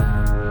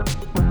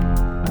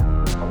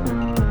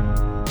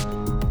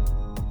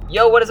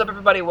Yo, what is up,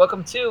 everybody?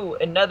 Welcome to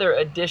another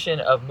edition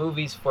of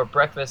Movies for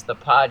Breakfast, the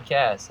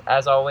podcast.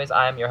 As always,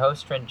 I am your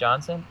host, Trent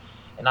Johnson,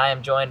 and I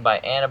am joined by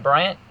Anna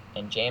Bryant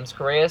and James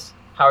Correas.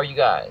 How are you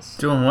guys?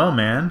 Doing well,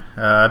 man.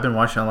 I've been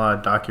watching a lot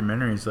of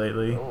documentaries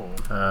lately.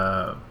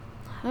 Oh,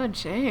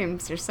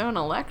 James, you're so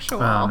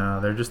intellectual. I don't know.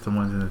 They're just the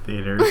ones in the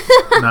theaters.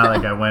 Not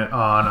like I went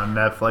on a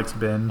Netflix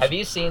binge. Have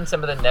you seen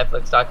some of the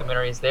Netflix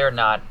documentaries? They're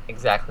not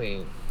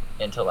exactly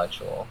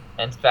intellectual.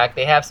 In fact,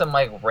 they have some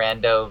like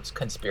rando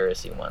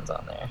conspiracy ones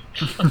on there.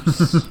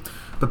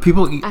 But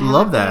people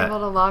love I that. haven't been able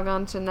to log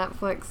on to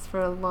Netflix for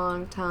a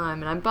long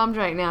time, and I'm bummed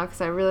right now because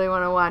I really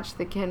want to watch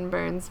the Ken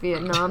Burns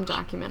Vietnam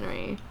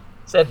documentary.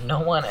 Said no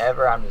one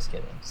ever. I'm just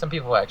kidding. Some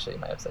people actually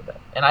might have said that.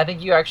 And I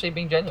think you're actually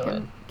being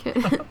genuine.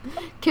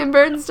 Ken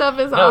Burns stuff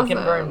is No, awesome. Ken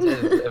Burns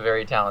is a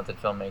very talented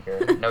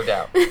filmmaker. No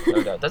doubt.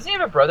 No doubt. Doesn't he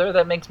have a brother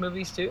that makes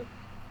movies too?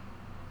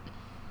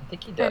 I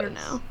think he does. I don't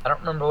know. I don't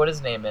remember what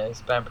his name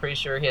is, but I'm pretty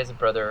sure he has a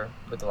brother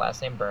with the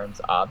last name Burns,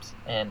 Obbs,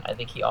 and I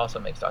think he also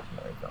makes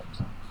documentary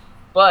films.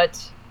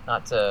 But,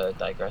 not to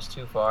digress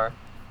too far,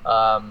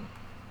 I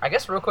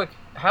guess real quick,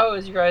 how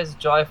is your guys'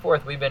 July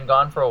 4th? We've been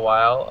gone for a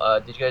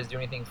while. Did you guys do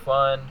anything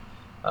fun?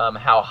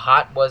 How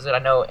hot was it? I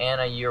know,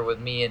 Anna, you were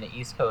with me in the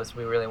East Coast.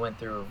 We really went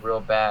through a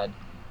real bad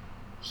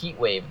heat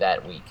wave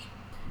that week.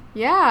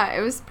 Yeah,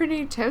 it was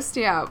pretty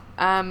toasty out.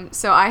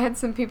 So I had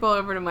some people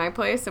over to my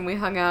place, and we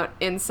hung out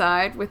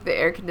inside with the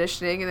air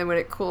conditioning, and then when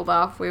it cooled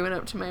off, we went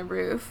up to my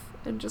roof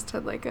and just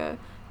had like a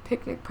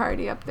picnic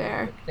party up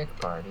there. Picnic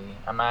party.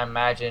 I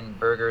imagine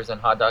burgers and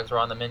hot dogs were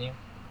on the menu.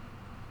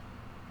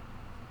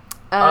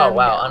 Oh,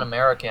 wow. No.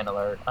 Un-American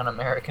alert.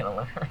 Un-American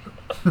alert.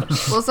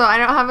 Well, so I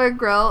don't have a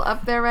grill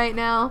up there right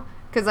now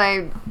because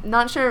I'm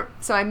not sure.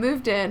 So I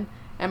moved in,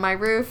 and my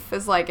roof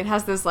is like, it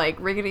has this like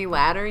rickety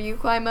ladder you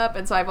climb up,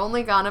 and so I've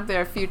only gone up there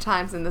a few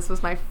times, and this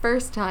was my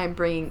first time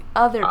bringing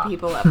other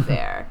people up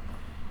there.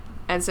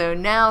 And so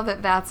now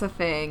that that's a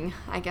thing,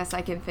 I guess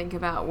I can think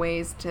about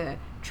ways to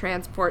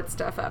transport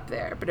stuff up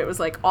there. But it was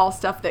like all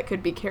stuff that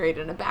could be carried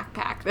in a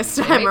backpack this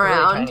They time make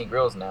around. really tiny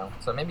grills now,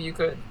 so maybe you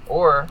could.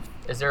 Or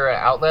is there an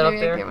outlet Maybe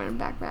up I there? can get one in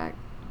a backpack.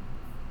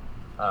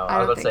 Oh, I I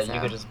was don't about to say think you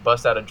so. could just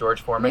bust out a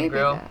George Foreman Maybe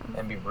grill though.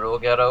 and be real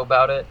ghetto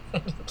about it.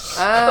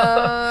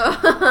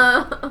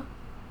 Oh.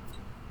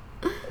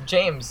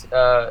 James,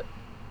 I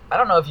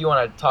don't know if you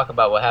want to talk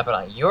about what happened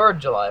on your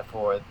July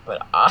 4th,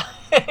 but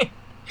but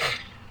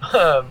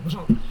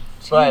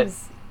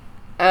Jeez.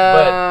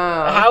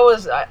 how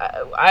was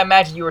I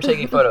imagine you were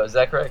taking photos, is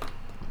that correct?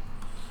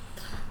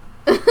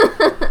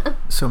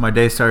 So my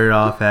day started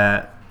off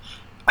at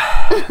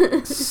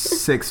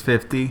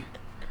 6:50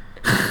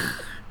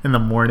 in the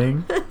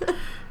morning.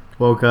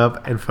 Woke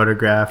up and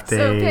photographed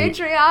So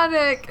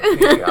patriotic.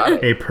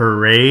 a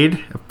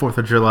parade, a 4th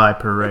of July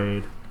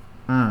parade.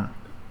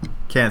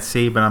 Can't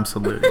see, but I'm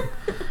saluting.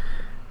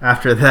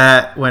 After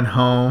that, went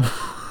home,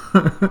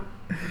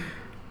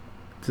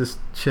 just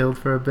chilled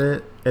for a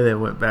bit, and then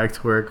went back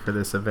to work for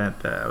this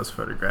event that I was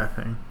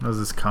photographing. It was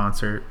this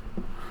concert.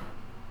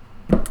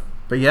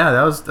 But yeah,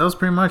 that was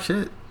pretty much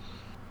it.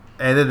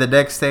 And then the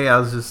next day, I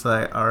was just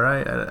like, all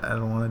right, I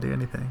don't want to do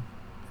anything.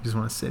 I just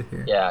want to sit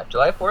here. Yeah,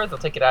 July 4th will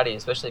take it out of you,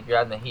 especially if you're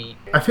out in the heat.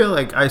 I feel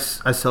like I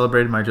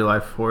celebrated my July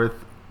 4th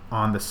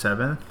on the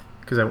 7th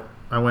because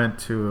I went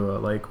to a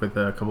lake with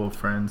a couple of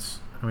friends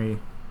and we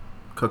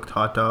cooked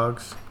hot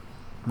dogs,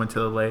 went to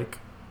the lake,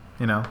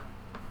 you know.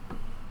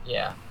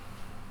 Yeah,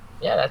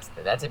 that's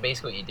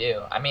basically what you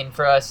do. I mean,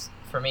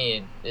 for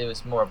me, it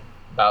was more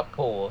about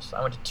pools.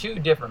 I went to 2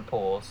 different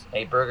pools,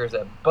 ate burgers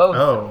at both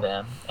of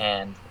them,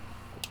 and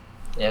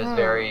it was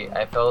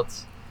I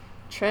felt.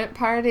 Trent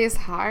parties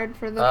hard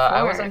for the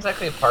I 4th. wasn't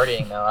exactly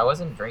partying though. I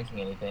wasn't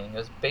drinking anything. It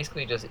was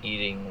basically just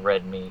eating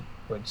red meat,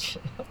 which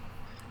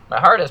my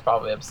heart is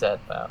probably upset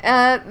about.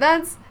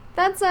 That's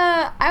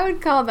I would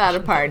call that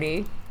a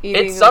party.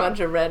 Eating a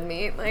bunch of red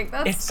meat, like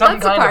It's some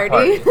that's a kind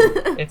party. of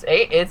party. It's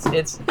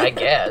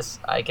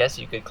I guess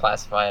you could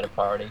classify it a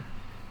party.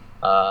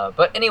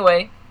 But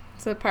anyway,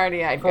 It's a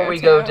party I'd before go we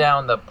to. go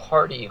down the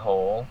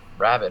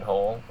rabbit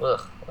hole.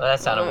 Ugh, that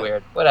sounded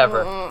weird.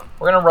 Whatever.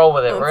 We're gonna roll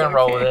with it. We're gonna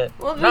roll with it.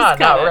 We'll just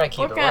No, cut we're it. gonna keep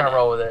We'll it. We're cut gonna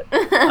roll with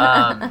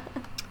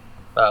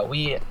it.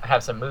 We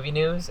have some movie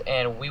news,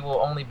 and we will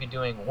only be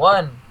doing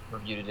one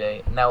review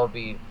today, and that will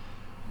be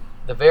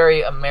the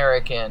very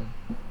American,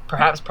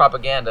 perhaps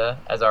propaganda,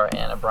 as our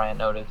Anna Bryant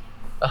noted,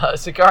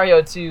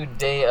 Sicario 2: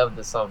 Day of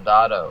the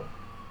Soldado.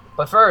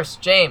 But first,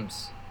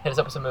 James, hit us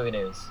up with some movie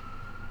news.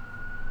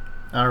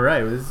 All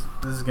right, this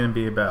is going to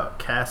be about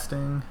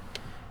casting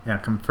and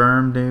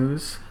confirmed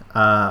news.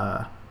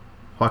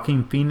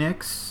 Joaquin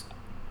Phoenix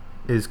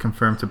is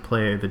confirmed to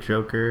play the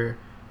Joker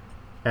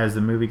as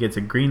the movie gets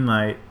a green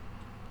light,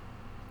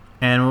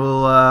 and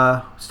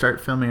we'll start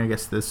filming, I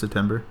guess, this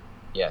September.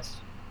 Yes.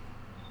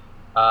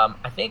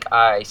 I think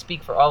I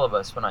speak for all of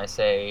us when I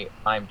say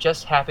I'm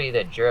just happy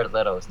that Jared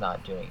Leto is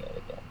not doing it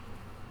again.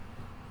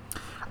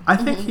 I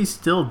think he's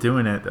still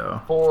doing it, though.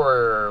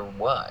 For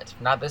what?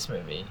 Not this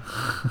movie,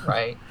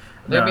 right?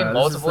 No, There'd be this is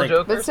multiple like-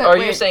 Jokers? But Or are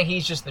you wait. saying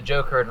he's just the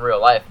Joker in real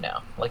life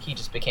now? Like he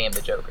just became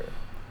the Joker?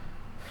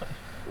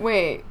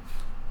 Wait.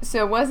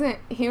 So wasn't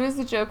he was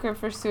the Joker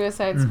for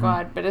Suicide Mhm.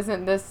 Squad, but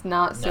isn't this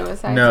not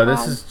Suicide No, Squad?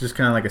 this is just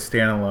kind of like a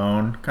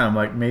standalone, kind of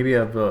like maybe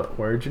of the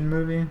origin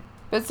movie.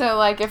 But so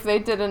like if they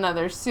did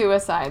another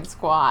Suicide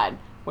Squad,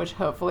 which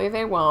hopefully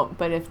they won't,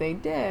 but if they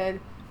did,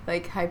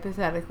 like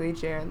hypothetically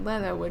Jared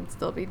Leto would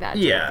still be that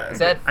Yeah,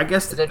 Joker. I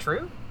guess Is that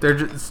true?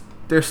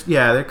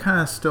 they're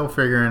kind of still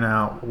figuring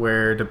out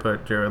where to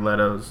put Jared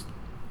Leto's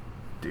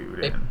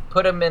dude They in.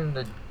 put him in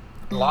the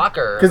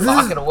locker, 'Cause this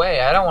lock is- it away.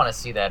 I don't want to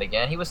see that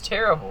again. He was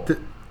terrible.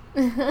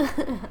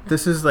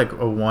 This is like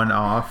a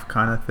one-off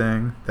kind of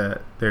thing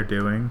that they're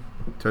doing,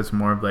 so it's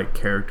more of like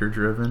character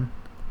driven,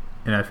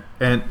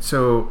 and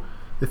so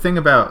the thing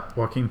about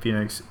Joaquin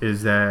Phoenix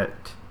is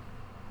that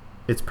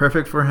it's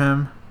perfect for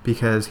him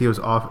because he was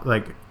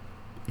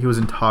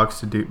in talks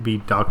to be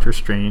Doctor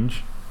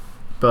Strange,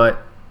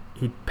 but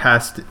he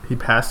passed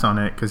on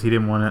it because he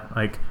didn't want to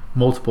like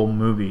multiple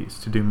movies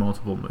to do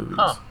multiple movies.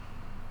 Huh.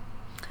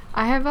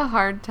 I have a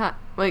hard time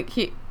like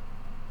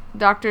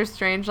Doctor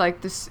Strange,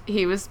 like this,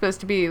 he was supposed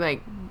to be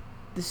like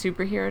the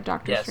superhero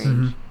Doctor Yes.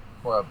 Strange. Mhm.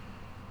 Well,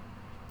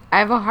 I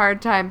have a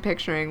hard time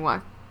picturing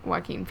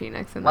Joaquin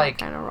Phoenix in Like-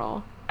 that kind of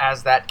role.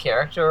 as that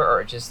character,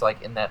 or just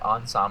like in that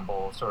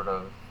ensemble sort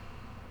of.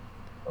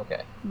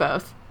 Okay.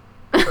 Both.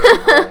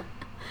 Sure.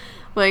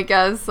 Like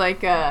as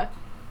like a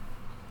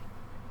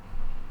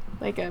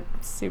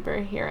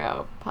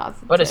superhero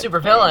positive. But a super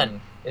thing.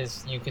 villain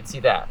is, you could see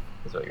that,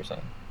 is what you're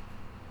saying.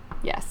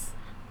 Yes.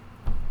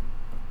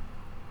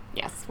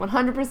 Yes, 100%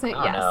 I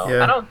don't yes. know.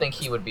 Yeah. I don't think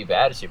he would be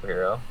bad as a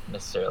superhero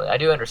necessarily. I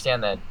do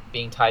understand that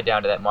being tied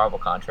down to that Marvel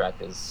contract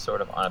is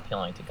sort of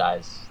unappealing to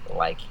guys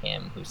like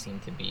him who seem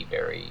to be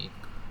very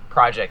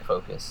project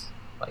focused.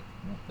 Like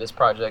this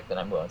project, then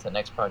I'm going to the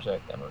next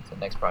project, then I'm going to the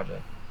next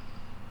project.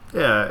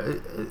 Yeah,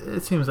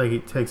 it seems like he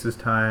takes his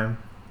time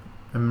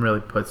and really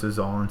puts his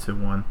all into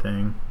one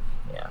thing.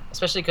 Yeah,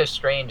 especially because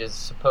Strange is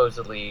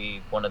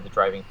supposedly one of the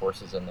driving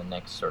forces in the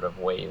next sort of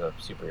wave of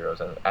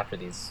superheroes after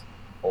these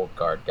old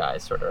guard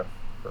guys sort of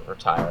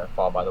retire,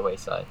 fall by the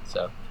wayside.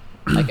 So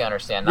I can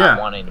understand not Yeah.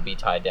 wanting to be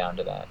tied down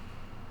to that.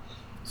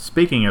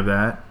 Speaking of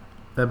that,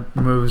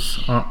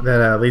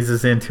 that leads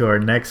us into our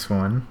next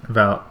one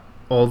about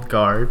old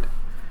guard.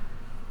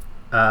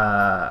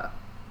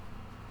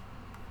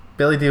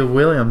 Billy D.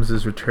 Williams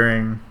is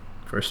returning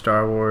for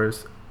Star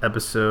Wars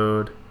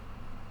Episode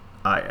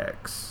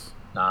IX.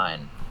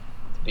 9,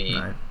 to be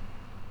Right.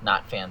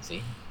 not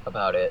fancy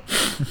about it.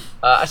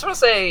 I just want to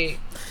say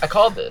I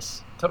called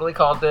this. Totally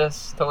called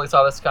this. Totally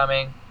saw this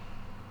coming.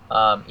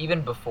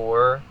 Even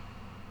before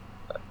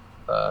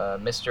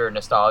Mr.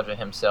 Nostalgia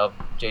himself,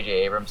 J.J.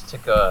 Abrams,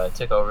 took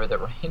over the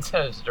reins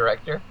as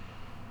director.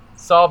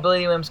 Saw Billy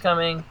D. Williams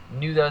coming.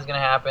 Knew that was going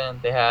to happen.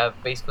 They have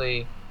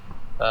basically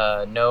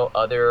no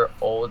other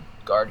old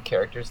guard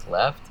characters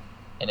left,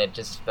 and it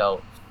just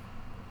felt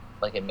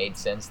like it made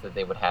sense that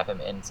they would have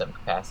him in some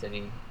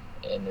capacity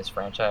in this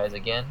franchise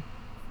again.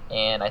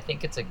 And I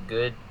think it's a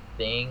good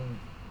thing,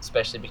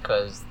 especially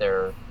because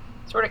they're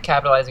sort of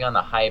capitalizing on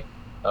the hype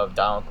of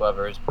Donald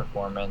Glover's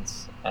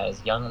performance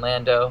as young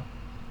Lando,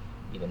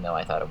 even though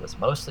I thought it was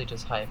mostly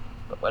just hype,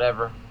 but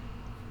whatever.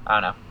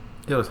 I don't know.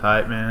 It was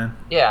hype, man.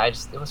 Yeah,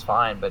 it was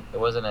fine, but it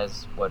wasn't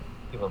as what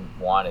people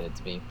wanted it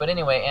to be. But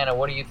anyway, Anna,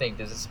 what do you think?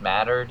 Does this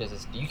matter? Do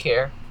you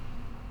care?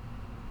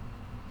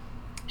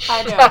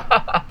 I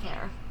don't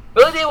care.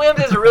 Billy D. Williams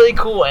is really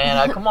cool,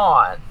 Anna. Come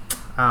on.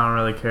 I don't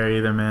really care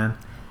either, man.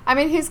 I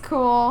mean, he's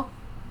cool.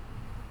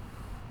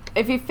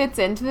 If he fits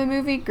into the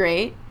movie,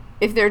 great.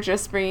 If they're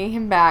just bringing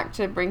him back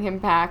to bring him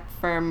back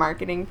for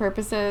marketing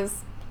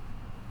purposes,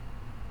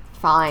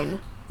 fine.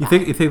 You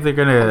think they're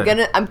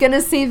gonna? I'm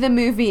gonna see the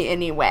movie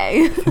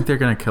anyway. Think they're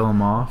gonna kill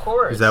him off? Of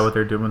course. Is that what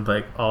they're doing with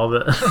like all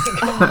the?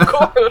 Of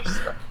course.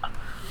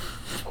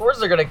 Of course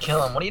they're gonna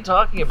kill him. What are you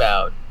talking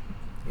about?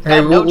 He's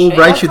Hey, got no we'll chance.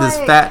 write you this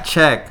Like- fat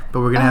check, but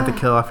we're gonna have to Ugh.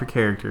 kill off your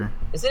character.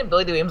 Isn't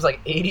Billy D. Williams like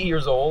 80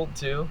 years old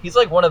too? He's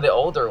like one of the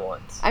older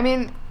ones. I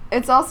mean,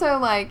 it's also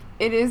like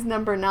it is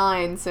number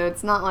 9, so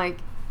it's not like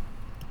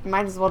you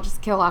might as well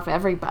just kill off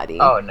everybody.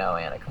 Oh no,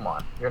 Anna, come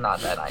on. You're not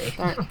that naive.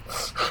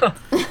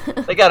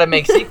 They gotta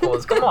make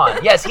sequels. Come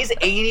on. Yes, he's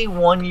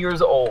 81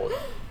 years old.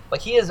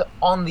 Like, he is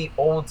on the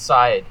old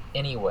side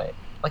anyway.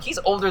 Like, he's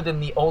older than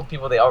the old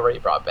people they already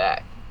brought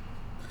back.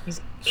 He's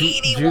Ju-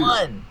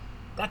 81.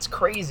 That's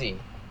crazy.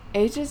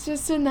 Age is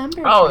just a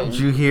number. Oh, Jen. Did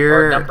you Or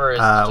hear number is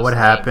just what an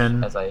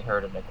happened? age, as I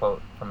heard in a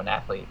quote from an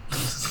athlete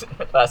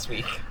last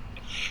week.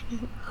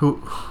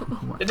 Who?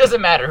 It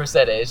doesn't matter who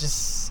said it. It's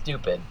just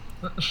stupid.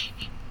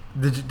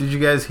 Did you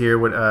guys hear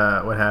what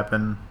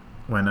happened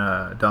when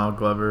Donald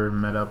Glover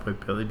met up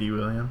with Billy D.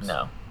 Williams?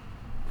 No.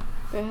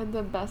 They had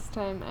the best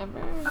time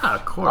ever. Ah,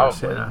 of course,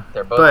 Probably. yeah.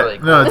 They're both But really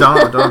cool. no,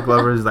 Donald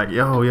Glover is like,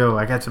 yo,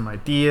 I got some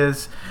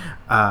ideas,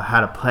 how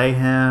to play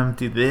him,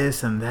 do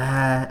this and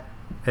that.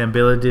 And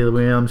Billy D.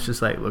 Williams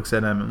just like looks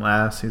at him and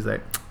laughs. He's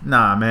like,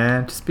 nah,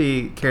 man, just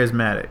be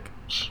charismatic.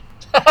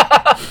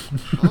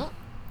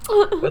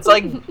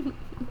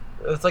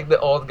 It's like the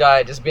old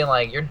guy just being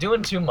like, "You're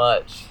doing too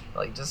much.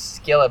 Like, just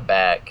scale it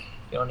back.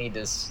 You don't need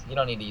this. You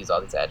don't need to use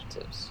all these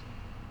adjectives."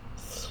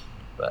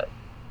 But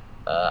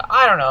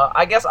I don't know.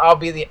 I guess I'll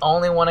be the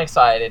only one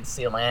excited to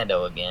see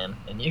Lando again,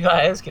 and you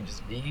guys can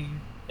just be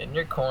in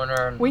your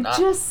corner. And We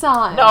just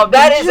saw him. No,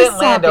 that We just isn't saw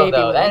Lando baby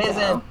though.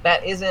 Lando.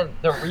 That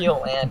isn't the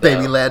real Lando.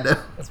 Baby Lando.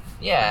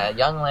 Yeah,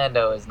 young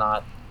Lando is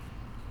not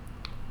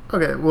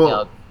Okay,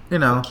 well,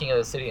 King of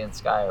the City and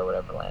Sky or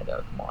whatever.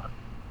 Lando, come on.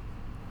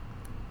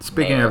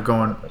 speaking Man, of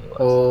going what he was.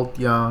 old,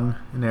 young,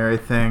 and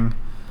everything,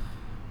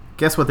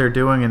 guess what they're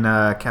doing in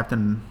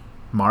Captain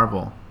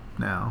Marvel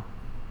now?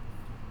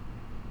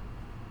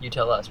 You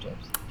tell us,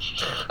 James.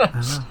 I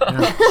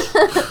don't know,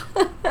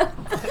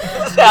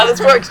 This is how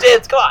this works,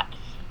 James. Come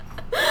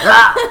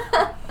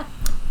on.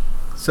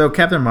 So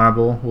Captain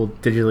Marvel will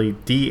digitally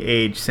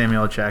de-age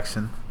Samuel L.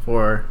 Jackson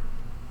for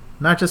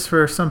not just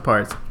for some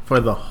parts,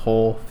 for the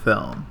whole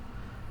film.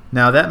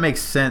 Now that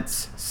makes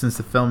sense since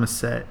the film is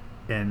set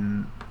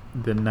in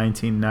the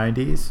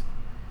 1990s.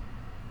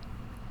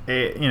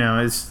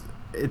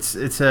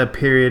 It's a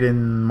period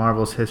in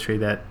Marvel's history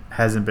that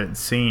hasn't been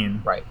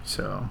seen. Right.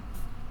 So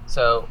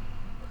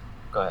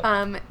Go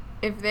ahead.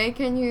 If they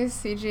can use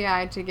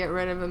CGI to get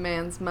rid of a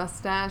man's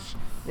mustache,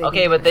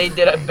 Okay, but they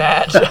did a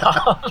bad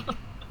job.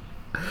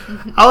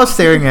 I was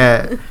staring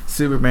at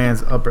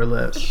Superman's upper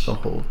lip the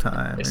whole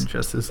time in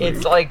Justice League.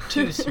 It's like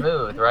too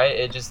smooth, right?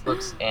 It just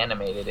looks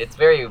animated. It's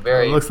very,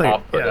 very It looks like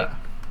off-putting. yeah.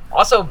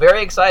 Also,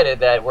 very excited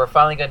that we're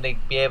finally going to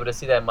be able to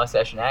see that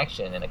mustache in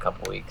action in a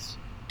couple weeks,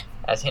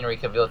 as Henry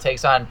Cavill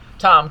takes on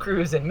Tom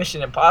Cruise in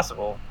Mission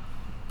Impossible.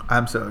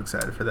 I'm so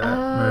excited for that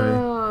movie.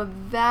 Oh,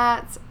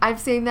 I've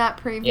seen that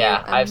preview.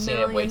 Yeah, a I've seen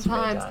it way million too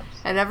many times. times.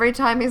 And every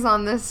time he's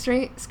on this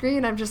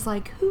screen, I'm just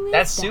like, who is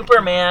That's that?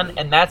 Superman,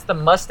 and that's the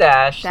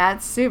mustache.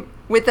 That's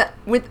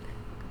with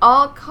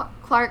all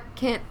Clark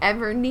Kent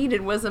ever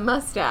needed was a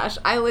mustache.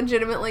 I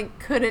legitimately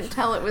couldn't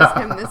tell it was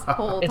him this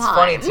whole It's time.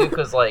 funny too,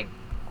 because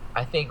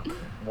I think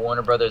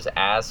Warner Brothers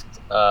asked,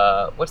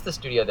 what's the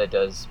studio that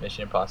does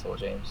Mission Impossible,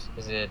 James?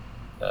 Is it?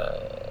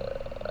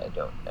 I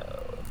don't know.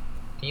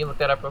 Can you look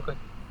that up real quick?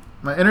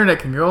 My internet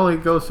can only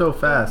go so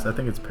fast. I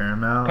think it's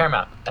Paramount.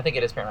 Paramount. I think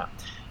it is Paramount.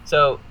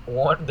 So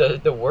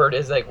the word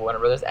is like Warner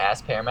Brothers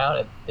asked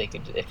Paramount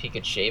if he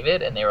could shave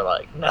it, and they were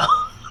like, no,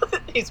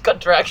 he's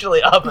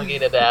contractually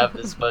obligated to have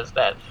this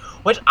mustache,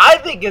 which I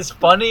think is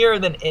funnier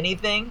than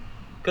anything,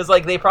 because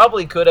they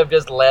probably could have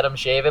just let him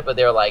shave it, but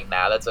they were like,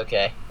 nah, that's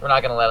okay. We're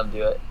not gonna let him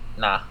do it.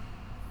 Nah,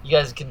 you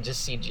guys can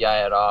just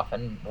CGI it off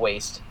and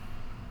waste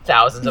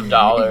thousands of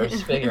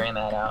dollars figuring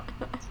that out.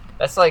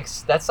 That's like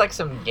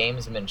some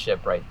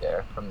gamesmanship right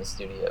there from the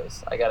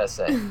studios, I gotta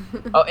say.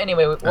 Oh,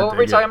 anyway, what were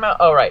we talking about?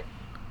 Oh, right.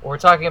 We're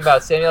talking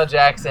about Samuel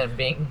Jackson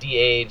being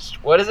de-aged.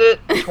 What is it?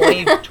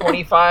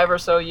 25 or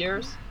so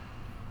years?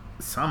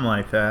 Something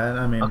like that.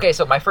 I mean, Okay,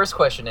 so my first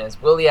question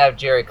is, will he have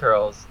Jerry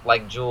curls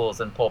like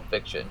Jules in Pulp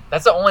Fiction?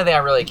 That's the only thing I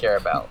really care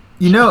about.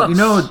 you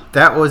know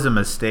that was a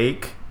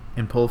mistake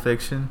in Pulp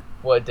Fiction.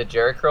 What, the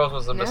Jerry curls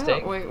was a Yeah,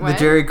 mistake? wait, The what?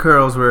 Jerry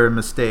curls were a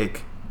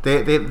mistake.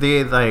 They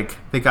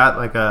got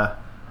like a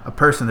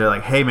person. They're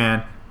like, hey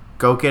man,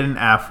 go get an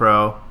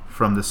afro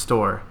from the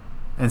store.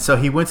 And so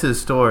he went to the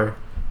store,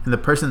 and the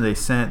person they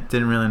sent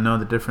didn't really know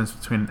the difference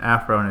between an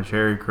afro and a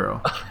Jerry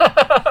curl.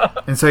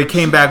 And so he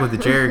came back with the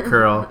Jerry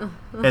curl,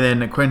 and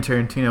then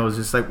Quentin Tarantino was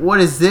just like,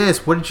 what is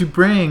this? What did you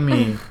bring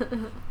me?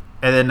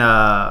 And then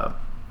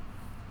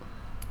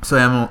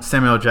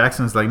Samuel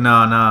Jackson's like, no,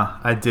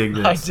 I dig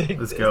this. I dig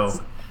Let's this. go.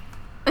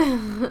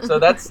 So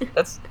that's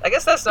I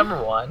guess that's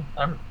number one.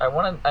 I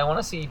want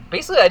to see.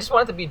 Basically, I just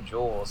want it to be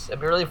Jules. It'd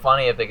be really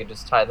funny if they could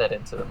just tie that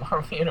into the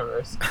Marvel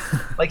universe.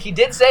 Like, he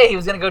did say he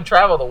was gonna go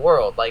travel the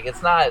world. Like,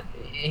 it's not.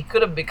 He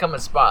could have become a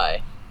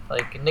spy.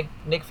 Like,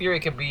 Nick Fury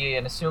could be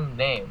an assumed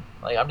name.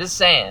 Like, I'm just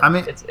saying. I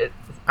mean-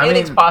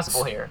 anything's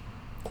possible here.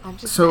 I'm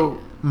just So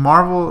saying.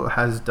 Marvel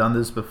has done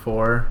this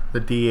before, the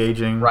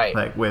de-aging, Right.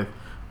 like with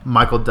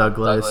Michael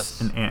Douglas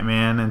Douglas. in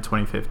Ant-Man in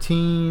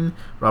 2015,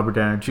 Robert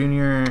Downey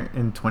Jr.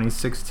 in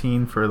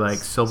 2016 for like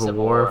Civil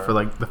Civil War War. for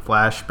like the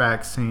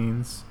flashback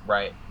scenes.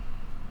 Right.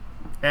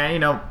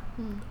 And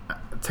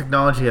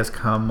technology has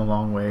come a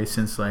long way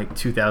since like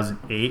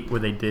 2008 where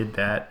they did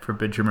that for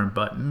Benjamin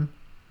Button.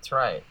 That's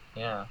right.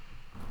 Yeah.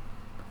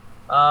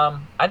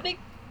 I think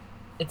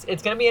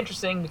it's gonna be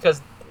interesting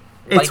because,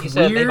 like It's you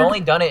said, they've weird. only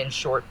done it in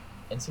short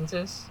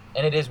instances,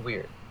 and it is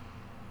weird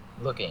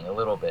looking a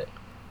little bit.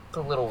 It's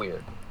a little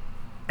weird.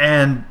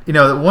 And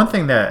the one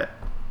thing that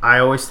I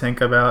always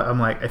think about, I'm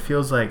like, it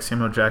feels like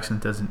Samuel Jackson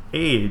doesn't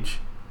age,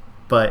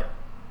 but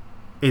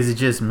is it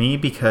just me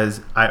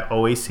because I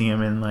always see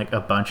him in like a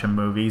bunch of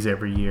movies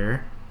every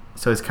year?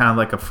 So it's kind of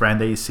like a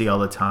friend that you see all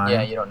the time.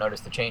 Yeah, you don't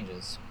notice the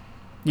changes.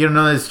 You don't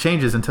know there's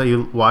changes until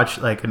you watch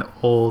like an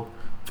old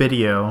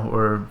video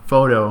or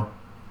photo,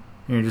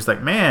 and you're just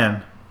like,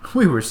 man,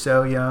 we were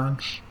so young.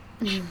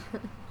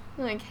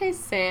 Like, hey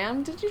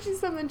Sam, did you do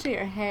something to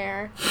your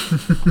hair?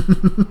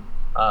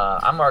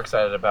 I'm more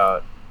excited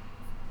about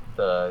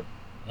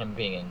him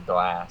being in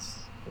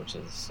Glass, which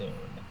is soon.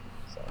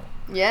 So.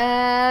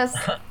 Yes,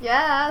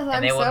 yes. And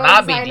I'm they will so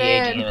not excited. be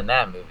de-aging him in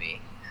that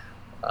movie.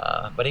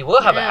 But he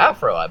will have an Yeah.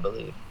 afro, I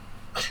believe.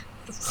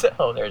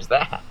 So there's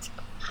that.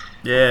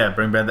 Yeah,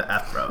 bring back the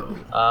afro.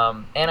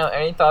 Anna,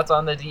 any thoughts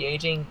on the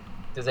de-aging?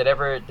 Does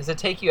it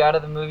take you out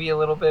of the movie a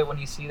little bit when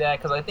you see that?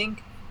 Because I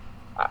think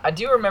I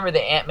do remember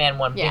the Ant-Man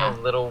one being Yeah.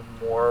 a little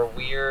more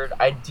weird.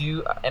 I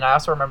do, and I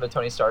also remember the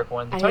Tony Stark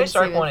one. The I Tony didn't see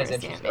Stark the one is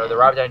first interesting, or Ant-Man. the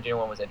Robert Downey Jr.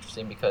 one was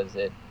interesting because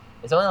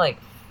it's only like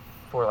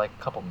for like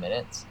a couple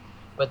minutes.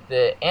 But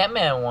the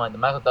Ant-Man one, the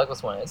Michael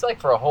Douglas one, it's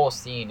like for a whole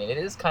scene, and it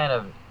is kind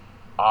of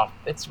off.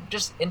 It's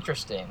just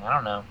interesting. I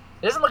don't know.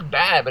 It doesn't look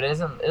bad, but it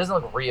doesn't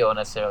look real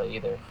necessarily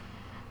either.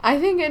 I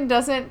think it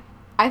doesn't.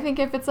 I think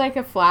if it's like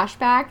a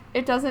flashback,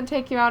 it doesn't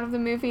take you out of the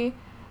movie,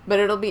 but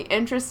it'll be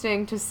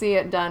interesting to see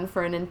it done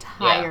for an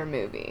entire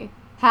movie.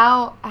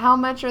 How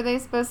much are they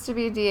supposed to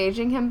be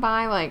de-aging him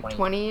by? Like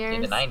 20 years?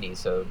 In the 90s,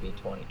 so it would be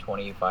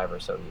 25 or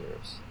so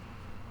years.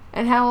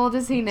 And how old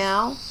is he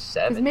now? 'Cause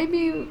 7,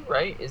 maybe.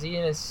 right? Is he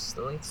in his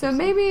late 60s? So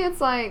maybe it's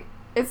like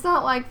it's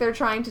not like they're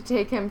trying to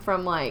take him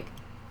from like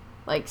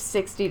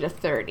 60 to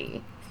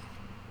 30.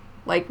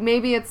 Like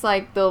maybe it's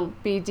like they'll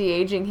be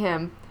de-aging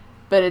him,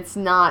 but it's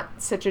not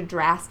such a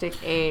drastic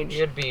age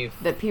He'd be,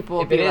 that people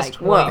will if be it is like,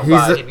 "Whoa."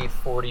 25, he'd be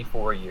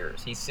 44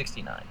 years. He's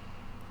 69.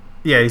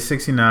 Yeah, he's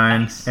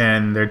 69, Nice.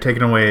 and they're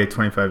taking away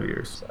 25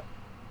 years. So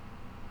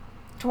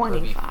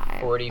 25.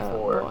 44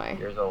 Oh, boy.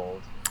 years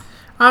old.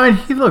 I mean,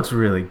 he looks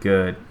really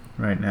good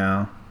right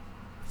now,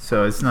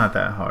 so it's not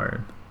that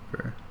hard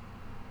for.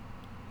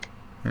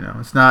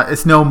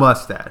 It's no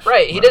mustache.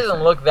 Right, he what I'm doesn't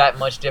saying. look that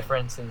much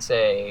different than,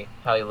 say,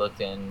 how he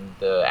looked in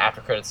the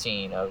after credit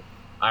scene of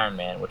Iron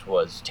Man, which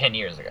was 10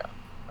 years ago.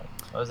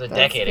 It was a That's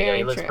decade ago. very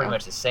He looks true. pretty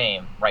much the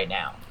same right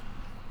now.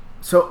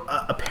 So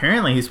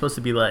apparently he's supposed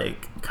to be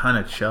like kind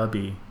of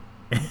chubby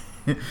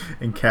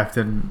in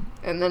Captain.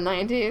 In the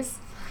 90s.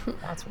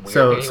 That's weird.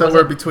 So- He somewhere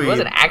wasn't- between- He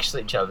wasn't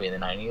actually chubby in the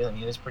 90s. I mean,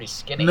 he was pretty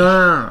skinny.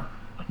 No.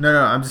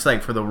 I'm just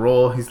like for the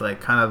role, he's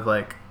like kind of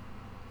like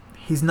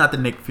he's not the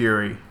Nick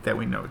Fury that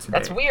we know today.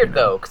 That's weird,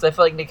 though, because I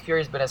feel like Nick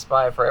Fury's been a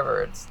spy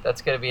forever.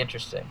 That's going to be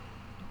interesting.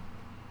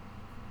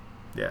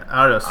 Yeah,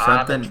 I don't know. I'm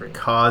Something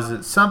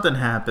intrigued. something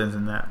happens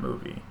in that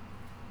movie.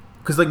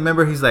 Because like,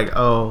 remember he's like,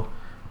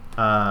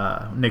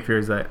 Nick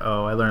Fury's like,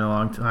 I learned a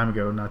long time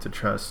ago not to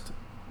trust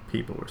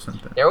people or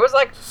something. There was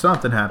like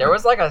Something happened.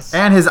 a...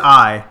 and his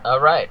eye. Oh,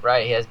 right.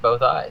 He has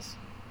both eyes.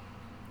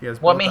 He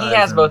has Well, I both mean, he eyes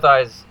has and- both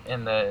eyes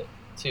in the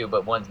two,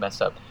 but one's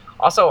messed up.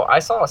 Also, I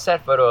saw a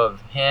set photo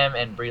of him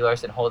and Brie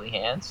Larson holding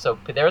hands, so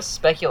there's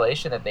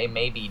speculation that they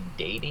may be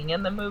dating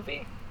in the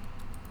movie.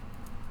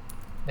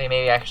 They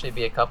may actually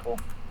be a couple.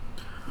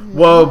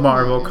 Whoa,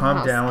 Marvel, calm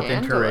how down with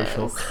scandalous.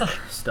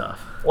 interracial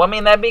stuff. Well, I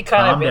mean, that'd be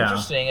kind Calm of down.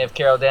 interesting if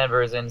Carol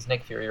Danvers and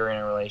Nick Fury were in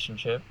a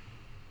relationship.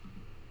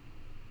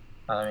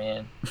 I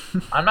mean,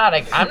 I'm not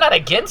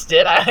against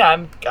it.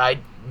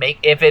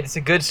 If it's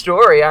a good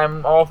story,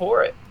 I'm all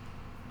for it.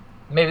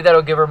 Maybe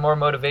that'll give her more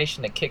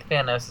motivation to kick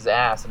Thanos'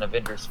 ass in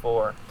Avengers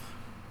 4.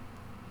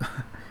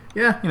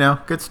 Yeah,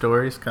 good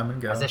stories come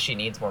and go. As if she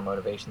needs more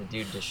motivation. The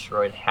dude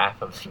destroyed half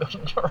of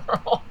the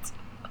world.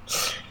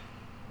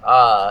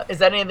 Is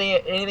that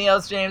anything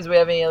else, James? Do we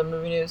have any other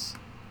movie news?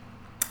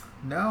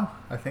 No,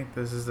 I think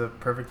this is the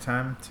perfect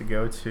time to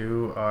go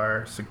to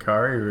our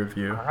Sakari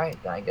review. All right,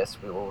 then I guess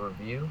we will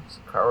review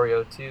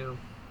Sicario 2.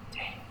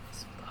 Dang, this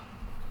is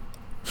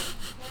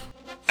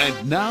tough.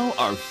 And now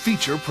our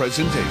feature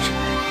presentation.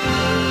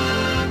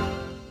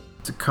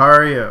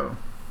 Sicario.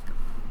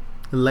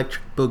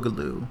 Electric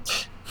Boogaloo.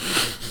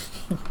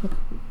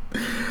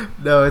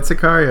 No, it's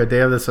Sicario, Day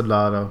of the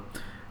Soldado.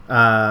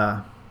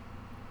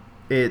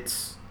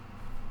 It's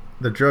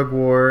the drug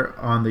war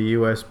on the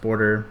U.S.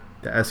 border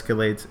that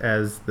escalates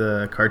as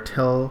the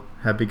cartel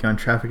have begun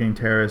trafficking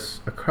terrorists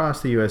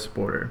across the U.S.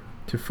 border.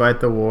 To fight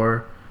the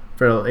war,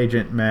 federal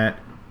agent Matt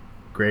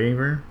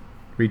Graver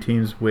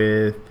reteams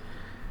with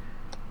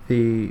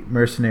the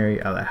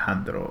mercenary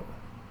Alejandro.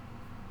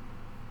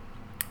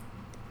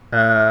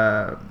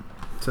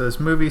 So this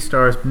movie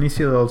stars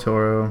Benicio del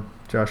Toro,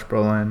 Josh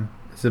Brolin,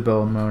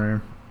 Isabel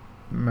Moner.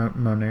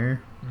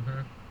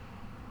 Mm-hmm.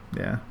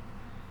 Yeah.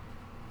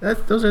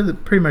 Those are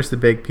pretty much the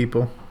big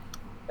people.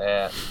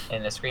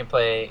 And the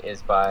screenplay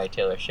is by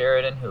Taylor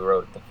Sheridan, who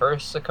wrote the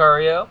first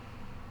Sicario,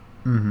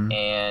 Mm-hmm.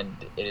 and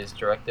it is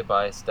directed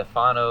by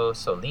Stefano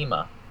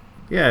Solima.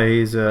 Yeah,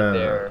 he's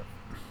They're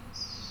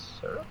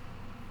sort of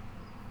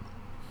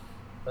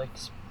like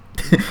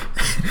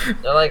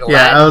they're like Latin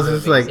yeah, I was movies.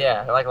 just like,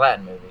 Yeah, they're like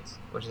Latin movies,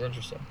 which is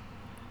interesting.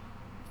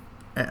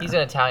 yeah. He's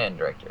an Italian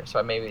director,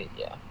 so maybe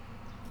yeah.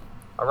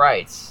 All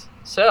right,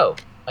 so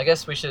I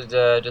guess we should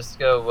just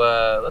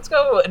go. Let's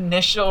go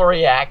initial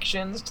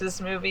reactions to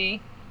this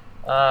movie.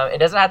 It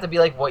doesn't have to be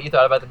like what you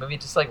thought about the movie,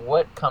 just like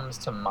what comes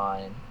to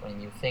mind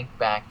when you think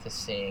back to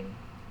seeing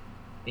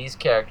these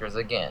characters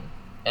again.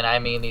 And I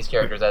mean these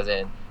characters as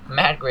in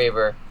Matt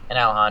Graver and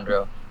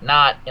Alejandro,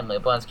 not Emily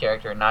Blunt's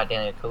character, not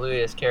Daniel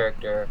Kaluuya's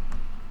character,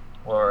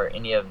 or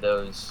any of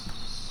those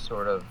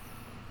sort of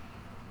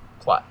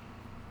plot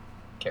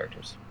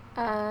characters.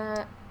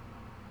 I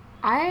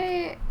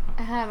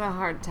had a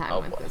hard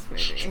time with this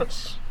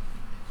movie.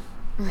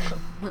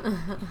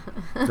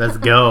 Let's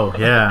go.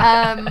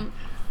 Yeah.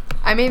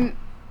 I mean,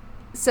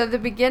 So the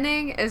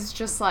beginning is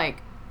just like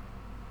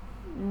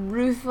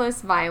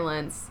ruthless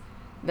violence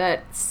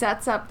that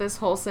sets up this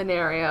whole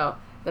scenario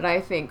that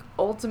I think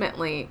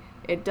ultimately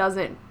it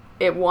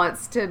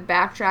wants to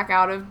backtrack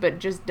out of, but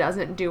just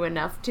doesn't do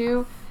enough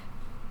to.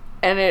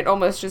 And it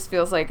almost just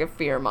feels like a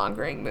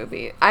fear-mongering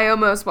movie. I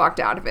almost walked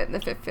out of it in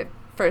the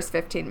first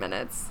 15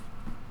 minutes.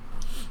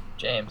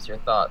 James, your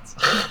thoughts?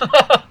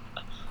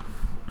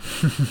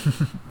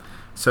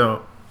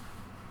 So,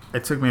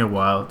 it took me a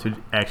while to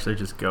actually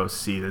just go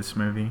see this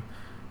movie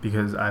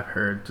because I've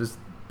heard just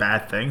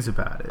bad things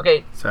about it.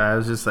 Okay. So I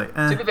was just like,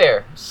 eh. To be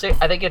fair,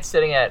 I think it's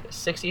sitting at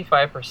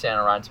 65%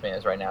 on Rotten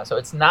Tomatoes right now, so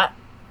it's not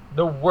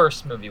the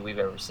worst movie we've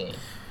ever seen.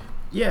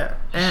 Yeah,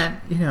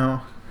 and,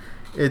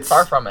 it's...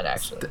 Far from it,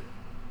 actually.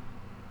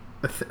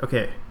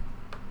 Okay.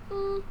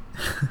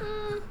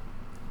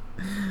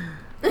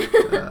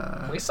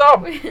 We saw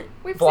We've seen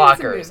some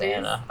blockers, movies.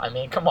 Anna. I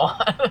mean, come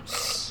on.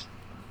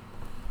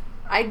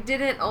 I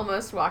didn't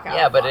almost walk out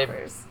Yeah, of but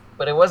Blockers.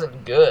 But it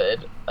wasn't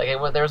good. Like,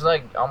 there was,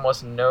 like,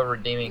 almost no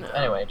redeeming... No,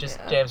 Anyway, just,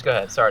 yeah. James, go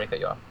ahead. Sorry to cut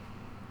you off.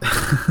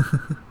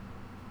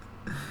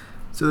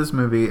 So this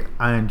movie,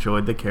 I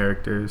enjoyed the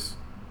characters.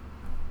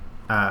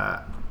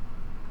 I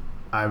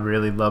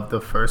really loved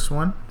the first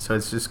one, so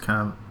it's just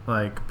kind of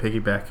like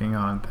piggybacking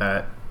on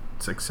that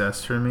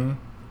success for me.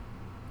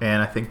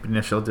 And I think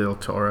Benicio del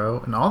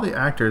Toro and all the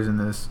actors in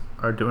this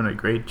are doing a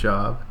great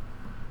job.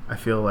 I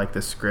feel like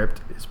the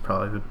script is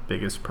probably the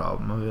biggest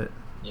problem of it.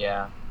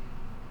 Yeah.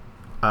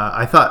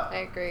 I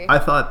agree.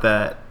 thought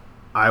that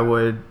I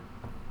would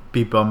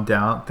be bummed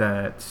out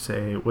that,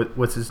 say,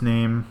 what's his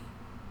name?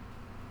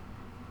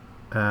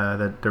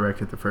 That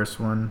directed the first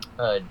one.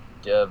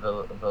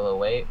 Villanueva,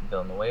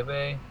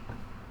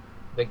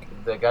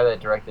 the guy that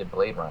directed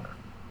Blade Runner.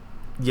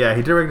 Yeah,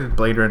 he directed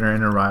Blade Runner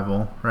and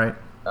Arrival, right?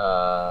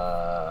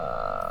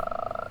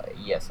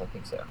 Yes, I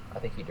think so. I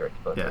think he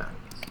directed both. Yeah. those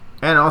movies.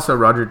 And also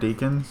Roger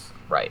Deakins.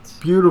 Right.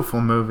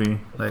 Beautiful movie.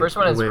 The first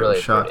one is way it really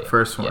was shot. pretty.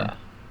 First one. Yeah.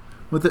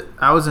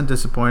 I wasn't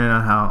disappointed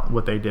on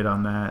what they did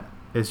on that.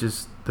 It's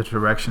just the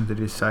direction they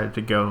decided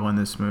to go in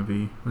this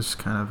movie was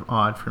kind of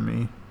odd for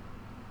me.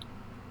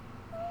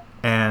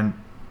 And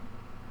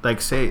it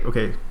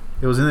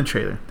was in the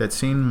trailer, that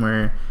scene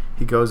where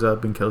he goes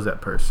up and kills that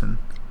person.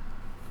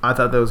 I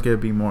thought there was going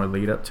to be more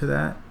lead up to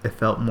that. It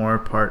felt more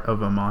part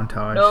of a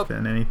montage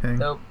than anything.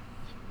 Nope.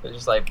 It was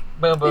just like,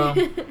 boom, boom,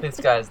 this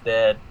guy's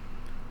dead.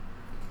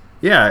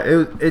 Yeah,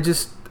 and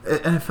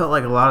it felt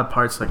like a lot of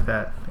parts like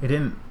that. It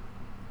didn't...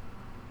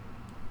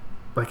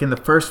 Like in the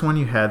first one,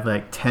 you had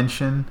like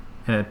tension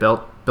and it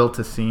built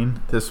a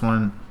scene. This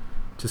one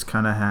just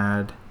kind of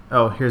had,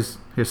 oh, here's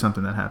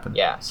something that happened.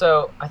 Yeah,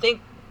 so I think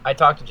I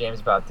talked to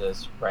James about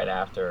this right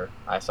after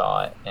I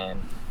saw it,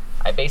 and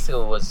I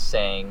basically was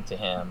saying to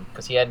him,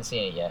 because he hadn't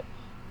seen it yet,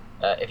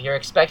 if you're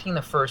expecting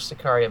the first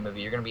Sicario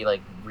movie, you're going to be like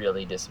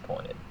really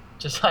disappointed.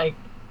 Just like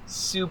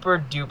super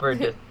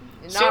duper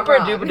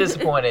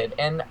disappointed.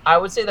 And I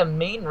would say the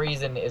main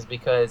reason is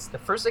because the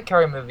first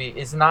Sicario movie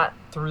is not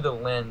through the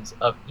lens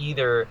of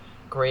either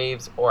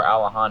Graves or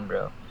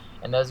Alejandro.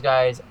 And those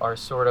guys are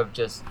sort of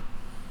just,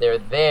 they're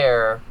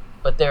there,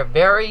 but they're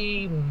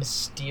very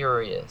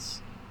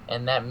mysterious.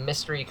 And that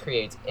mystery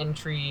creates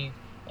intrigue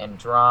and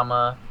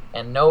drama,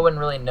 and no one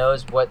really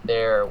knows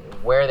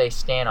where they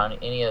stand on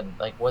any of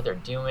like what they're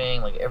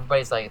doing. Like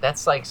everybody's like that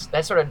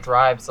sort of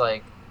drives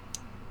like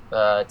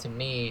to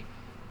me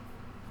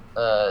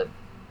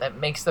that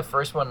makes the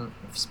first one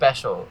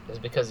special, is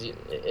because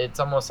it's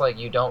almost like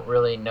you don't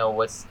really know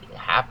what's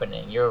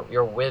happening.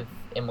 You're with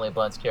Emily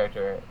Blunt's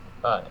character,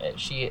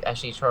 she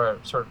actually sort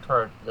of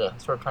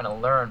trying to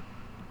learn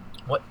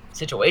what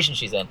situation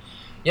she's in.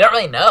 You don't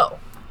really know,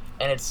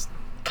 and it's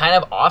kind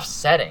of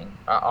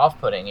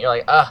off-putting. You're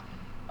like,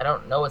 I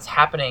don't know what's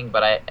happening,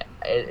 but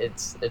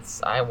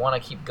I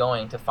want to keep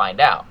going to find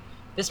out.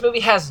 This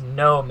movie has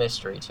no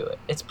mystery to it.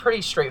 It's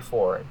pretty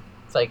straightforward.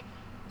 It's like,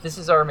 this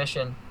is our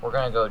mission. We're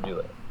gonna go do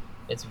it.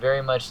 It's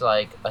very much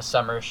like a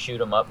summer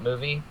shoot 'em up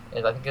movie.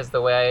 I think is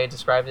the way I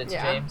described it to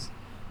James.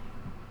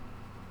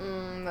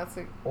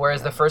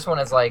 Whereas the first one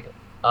is like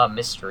a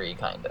mystery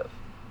kind of,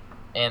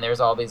 and there's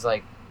all these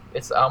like,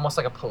 it's almost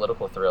like a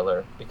political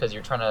thriller because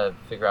you're trying to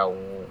figure out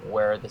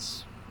where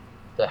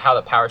how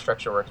the power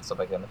structure works and stuff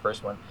like that in the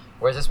first one.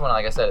 Whereas this one,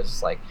 like I said, is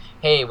just like,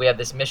 hey, we have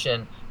this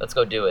mission, let's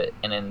go do it,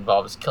 and it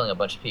involves killing a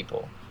bunch of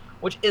people,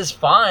 which is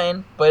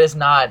fine, but it's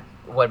not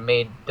what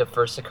made the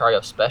first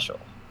Sicario special.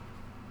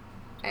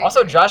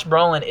 Also, Josh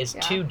Brolin is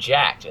too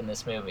jacked in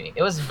this movie.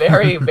 It was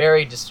very,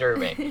 very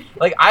disturbing.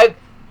 Like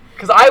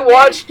because I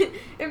watched.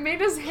 It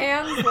made his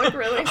hands look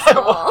really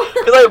small.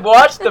 Because I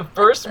watched the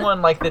first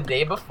one like the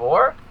day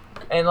before,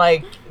 and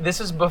like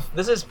this is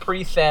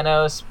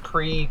pre-Thanos,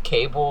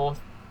 pre-Cable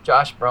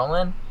Josh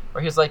Brolin,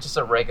 where he was like just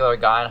a regular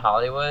guy in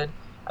Hollywood.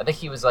 I think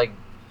he was like,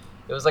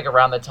 it was like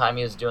around the time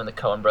he was doing the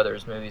Coen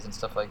Brothers movies and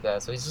stuff like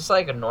that. So he's just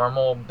like a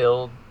normal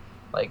build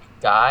like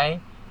guy,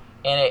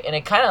 and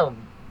it kind of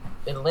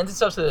it lends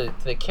itself to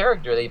the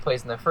character that he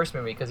plays in the first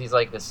movie, because he's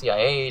like the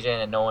CIA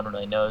agent and no one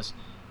really knows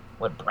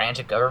what branch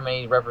of government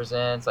he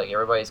represents. Like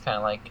everybody's kind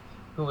of like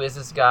who is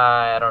this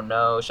guy? I don't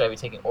know. Should I be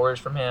taking orders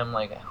from him?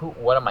 Like,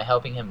 what am I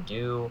helping him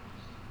do?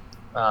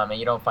 And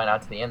you don't find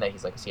out to the end that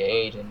he's like a CIA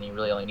agent, and he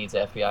really only needs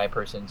an FBI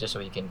person just so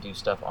he can do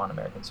stuff on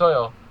American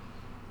soil.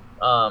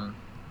 And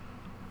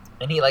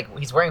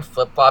he's wearing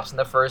flip flops in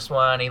the first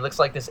one. He looks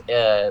like this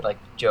like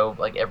Joe,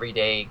 like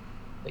everyday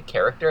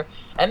character.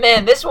 And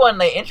then this one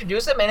they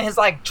introduce him and his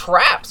like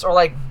traps are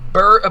like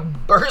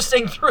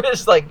bursting through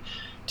his like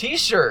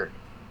t-shirt.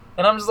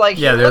 And I'm just like,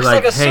 he looks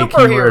like a hey, superhero.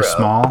 can you wear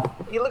small?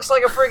 He looks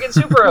like a freaking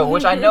superhero,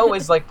 which I know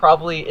is like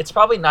it's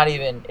probably not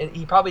even.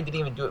 He probably didn't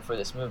even do it for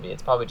this movie.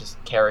 It's probably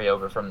just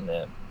carryover from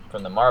the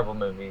Marvel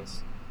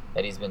movies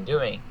that he's been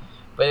doing.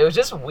 But it was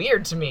just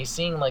weird to me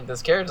seeing like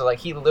this character, like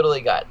he literally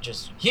got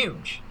just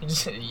huge.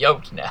 He's just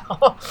yoked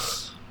now.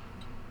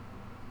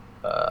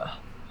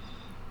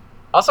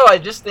 Also, I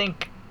just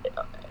think.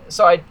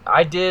 So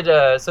I did.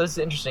 So this is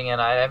interesting,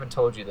 and I haven't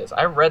told you this.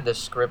 I read the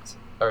script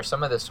or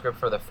some of the script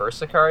for the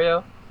first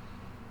Sicario,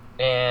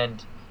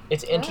 and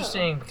it's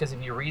interesting because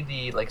if you read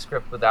the like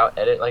script without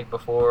edit, like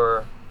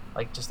before,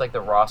 like just like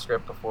the raw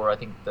script before, I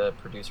think the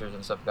producers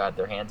and stuff got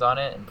their hands on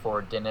it, and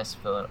before Denis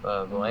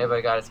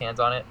Villeneuve got his hands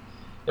on it,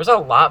 there's a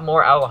lot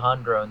more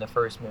Alejandro in the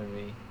first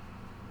movie,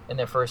 in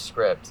the first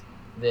script,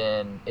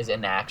 than is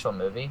in the actual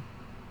movie,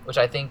 which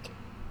I think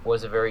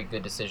was a very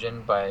good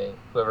decision by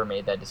whoever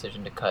made that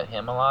decision to cut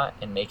him a lot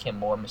and make him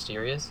more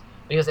mysterious.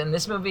 Because in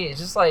this movie, it's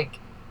just like,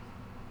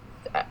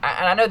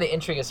 I know the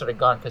intrigue is sort of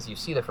gone because you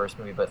see the first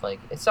movie, but like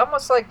it's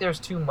almost like there's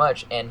too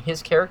much, and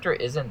his character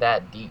isn't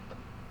that deep.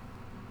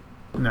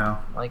 No.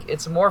 Like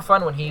it's more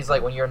fun when he's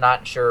like when you're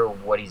not sure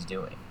what he's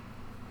doing,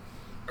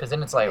 because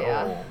then it's like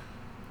oh,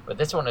 but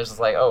this one is just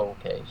like oh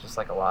okay, it's just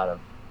like a lot of,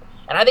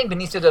 and I think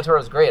Benicio del Toro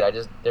is great.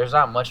 There's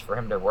not much for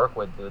him to work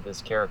with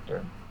this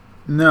character.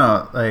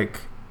 No,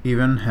 like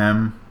even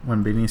him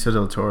when Benicio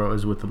del Toro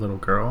is with the little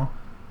girl,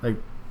 like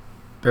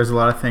there's a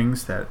lot of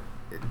things that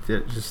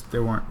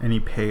there weren't any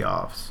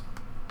payoffs.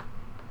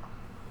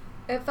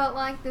 It felt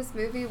like this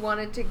movie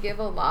wanted to give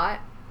a lot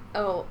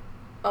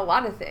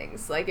of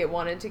things. Like it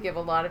wanted to give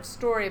a lot of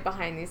story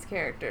behind these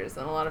characters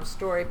and a lot of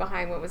story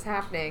behind what was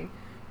happening.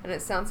 And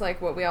it sounds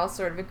like what we all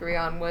sort of agree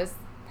on was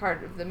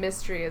part of the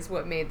mystery is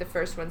what made the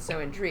first one so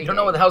intriguing. You don't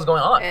know what the hell's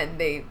going on. And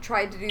they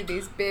tried to do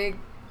these big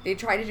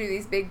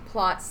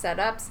plot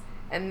setups,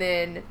 and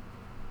then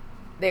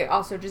they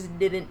also just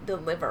didn't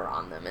deliver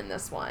on them in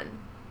this one.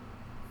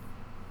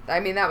 I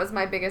mean, that was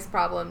my biggest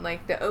problem.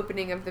 Like, the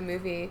opening of the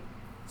movie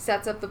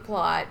sets up the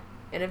plot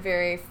in a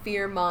very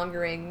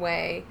fear-mongering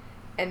way,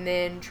 and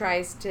then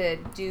tries to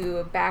do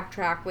a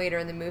backtrack later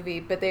in the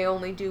movie, but they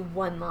only do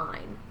one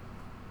line.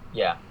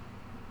 Yeah.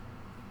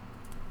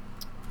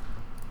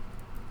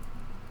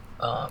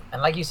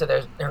 And like you said,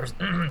 there's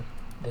the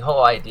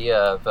whole idea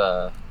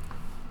of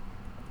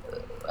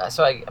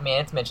so I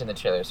mean, it's mentioned in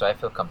the trailer, so I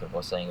feel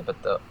comfortable saying it.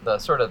 But the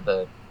sort of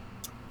the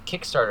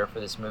Kickstarter for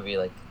this movie,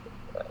 like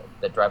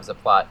that drives the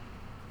plot,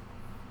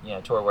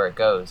 toward where it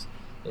goes,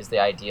 is the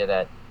idea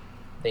that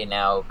they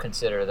now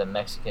consider the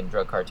Mexican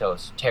drug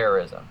cartels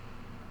terrorism,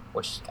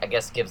 which I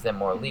guess gives them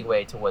more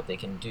leeway to what they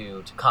can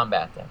do to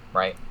combat them,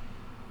 right?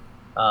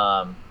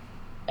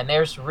 And they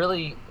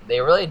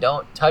really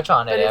don't touch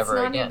on it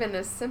ever again. But it's not even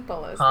as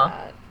simple as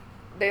that.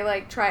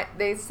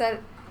 They said,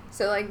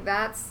 so like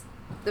that's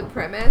the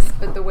premise,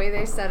 but the way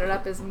they set it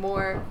up is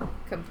more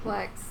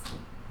complex.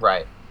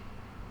 Right.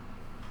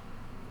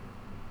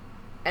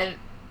 And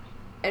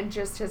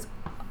just has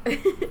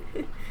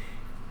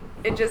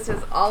it just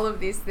has all of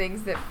these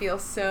things that feel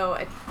so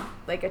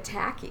like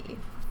attacky.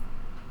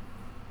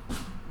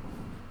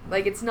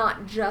 Like it's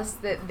not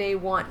just that they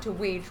want to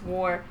wage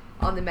war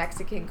on the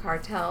Mexican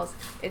cartels,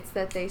 it's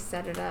that they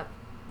set it up.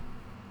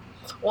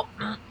 Well,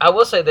 I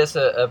will say this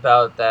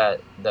about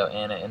that though,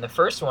 Anna. In the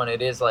first one,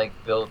 it is like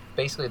built.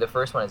 Basically, the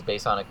first one is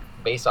based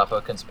off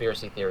a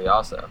conspiracy theory,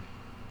 also.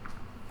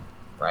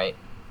 Right?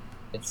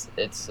 It's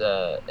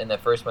in the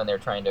first one they're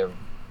trying to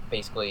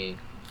basically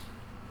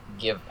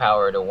give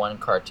power to one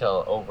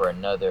cartel over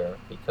another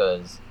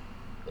because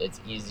it's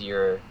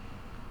easier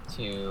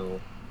to,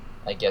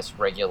 I guess,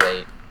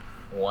 regulate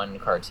one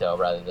cartel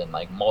rather than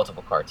like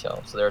multiple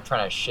cartels. So they're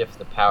trying to shift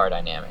the power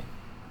dynamic.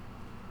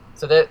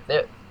 So they're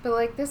But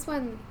like this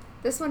one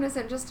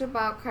isn't just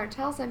about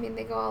cartels. I mean,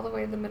 they go all the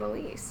way to the Middle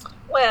East.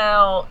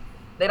 Well,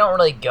 they don't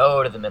really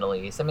go to the Middle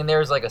East. I mean,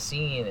 there's like a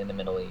scene in the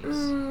Middle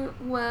East.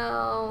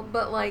 Well,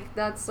 but like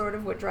that's sort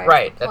of what drives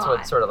right. the plot. That's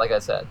what sort of like I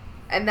said.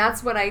 And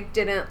that's what I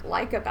didn't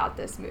like about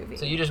this movie.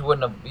 So you just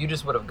would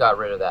have got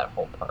rid of that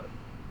whole part.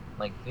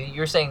 Like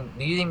you're saying,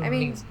 do you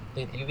even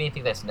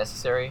think that's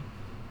necessary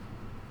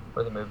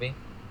for the movie?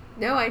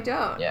 No, I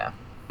don't. Yeah.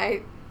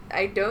 I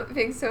don't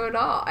think so at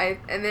all.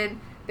 And then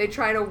they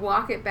try to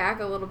walk it back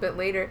a little bit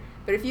later,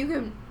 but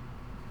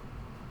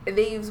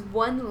they use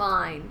one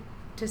line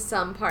to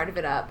sum part of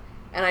it up,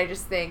 and I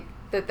just think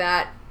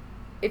that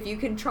if you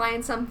can try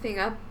and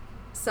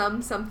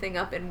sum something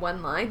up in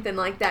one line, then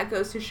like that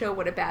goes to show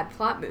what a bad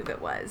plot move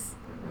it was.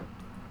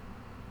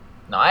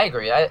 No, I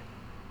agree.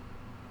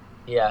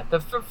 The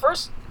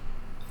first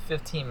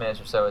 15 minutes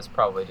or so is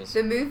probably just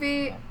The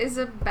movie is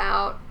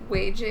about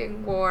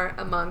waging war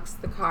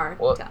amongst the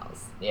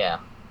cartels. yeah,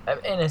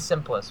 in its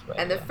simplest way.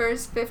 And the yeah.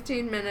 first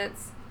 15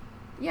 minutes,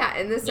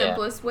 in the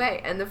simplest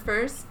way. And the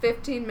first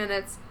 15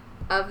 minutes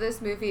of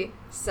this movie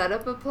set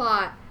up a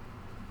plot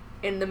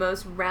in the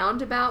most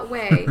roundabout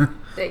way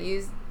that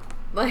you,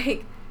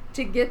 like,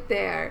 to get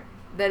there,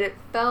 that it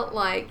felt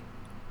like,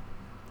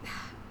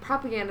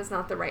 propaganda's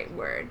not the right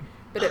word,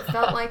 but it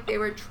felt like they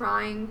were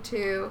trying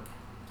to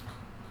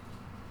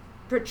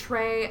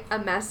portray a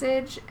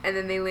message, and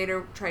then they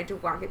later tried to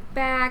walk it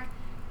back,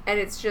 and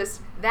it's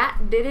just, that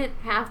didn't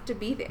have to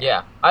be there.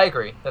 Yeah, I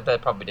agree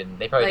that probably didn't.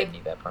 They probably Like,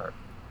 didn't need that part.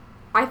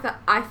 I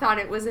thought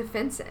it was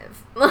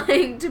offensive,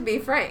 like, to be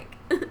frank.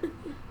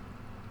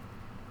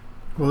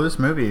 Well, this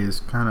movie is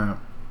kind of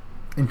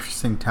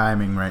interesting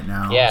timing right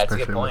now, Yeah, it's a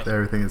good especially point. with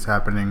everything that's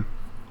happening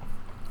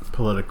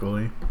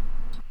politically.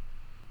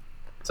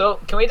 So,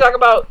 can we talk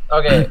about...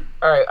 Okay,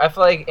 alright, I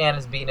feel like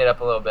Anna's beating it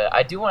up a little bit.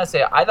 I do want to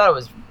say, I thought it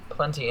was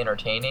plenty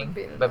entertaining,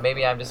 Beating it but up.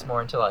 maybe I'm just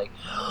more into, like,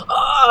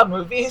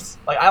 movies.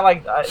 Like, I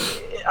like...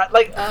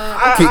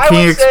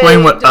 Can you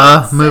explain what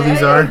don't movies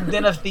say. are?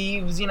 Den of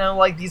Thieves, you know,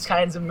 like these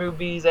kinds of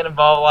movies that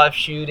involve a lot of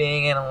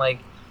shooting and, like,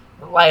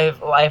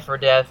 life or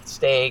death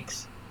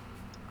stakes.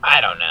 I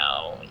don't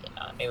know. You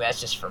know, maybe that's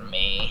just for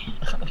me.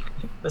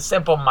 The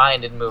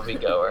simple-minded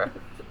moviegoer.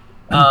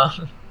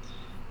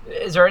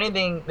 Is there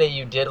anything that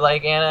you did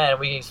like, Anna? And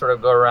we can sort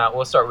of go around.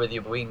 We'll start with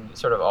you, but we can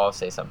sort of all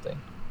say something.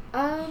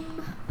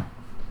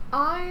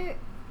 I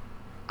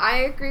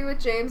agree with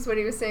James what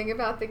he was saying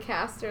about the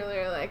cast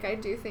earlier. Like, I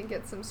do think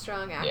it's some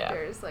strong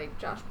actors like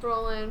Josh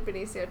Brolin,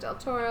 Benicio del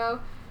Toro,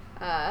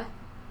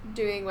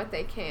 doing what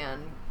they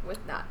can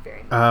with not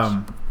very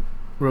much.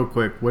 Real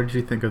quick, what did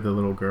you think of the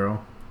little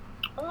girl?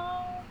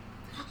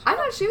 I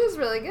thought she was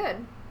really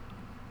good.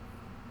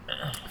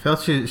 I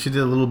felt she did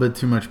a little bit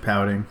too much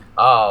pouting.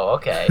 Oh,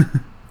 okay.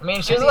 I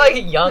mean, she was like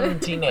a young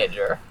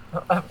teenager.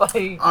 Like,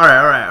 All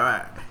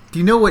right. Do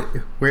you know what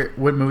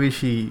movie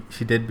she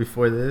did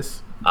before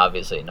this?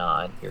 obviously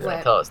not. You're gonna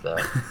What? tell us though.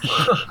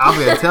 I'm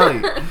gonna tell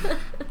you.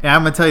 And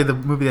I'm gonna tell you the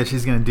movie that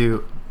she's gonna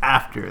do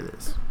after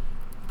this.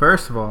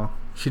 First of all,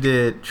 she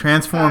did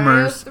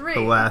Transformers: Mario 3.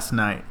 The Last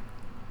Night.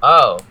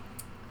 Oh,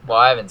 well,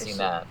 I haven't Is seen she-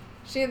 that.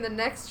 She in the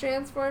next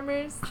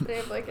Transformers? They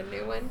have like a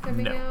new one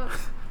coming No. out.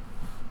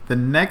 The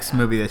next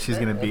movie that she's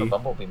gonna They have a be,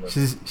 Bumblebee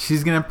movie.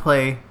 she's gonna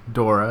play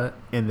Dora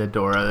in the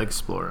Dora the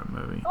Explorer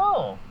movie.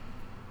 Oh,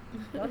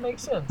 that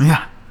makes sense.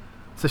 Yeah.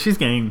 So she's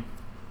getting.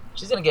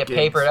 She's gonna get Gigs.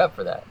 papered up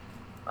for that.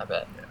 I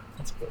bet. Yeah.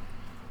 That's good.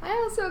 I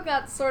also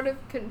got sort of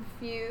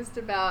confused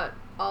about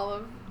all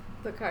of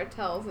the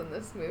cartels in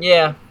this movie.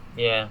 Yeah.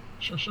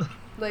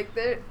 Like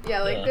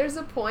Yeah. there's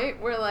a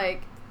point where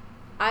like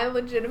I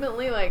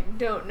legitimately like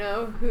don't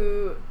know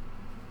who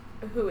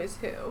is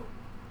who.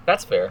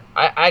 That's fair.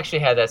 I actually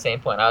had that same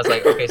point. I was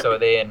like, okay, so are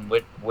they in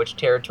which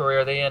territory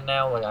are they in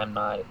now? Like, I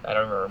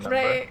don't even remember.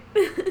 Right.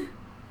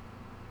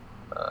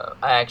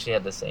 I actually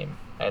had the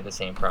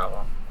same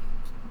problem.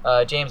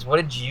 James, what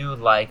did you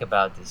like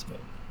about this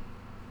movie?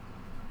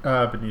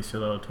 Benicio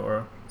del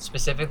Toro.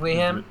 Specifically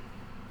him?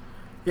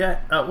 Yeah.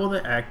 Well,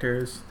 the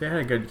actors, they had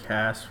a good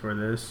cast for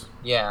this.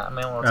 Yeah, I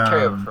mean, well,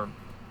 it's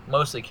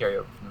mostly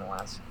carryover from the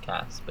last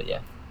cast, but yeah.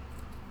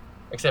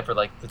 Except for,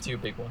 like, the two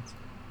big ones.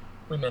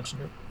 We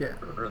mentioned it Yeah.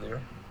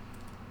 earlier.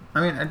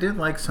 I mean, I did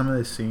like some of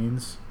the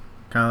scenes,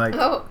 kind of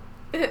like,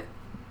 Oh.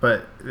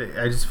 but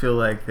I just feel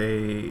like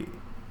they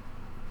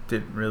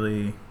didn't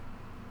really.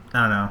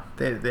 I don't know.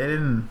 They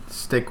didn't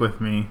stick with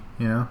me,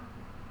 you know.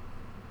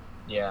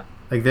 Yeah.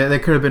 Like there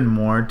could have been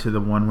more to the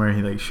one where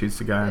he like shoots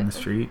the guy on the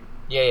street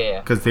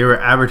Yeah. because they were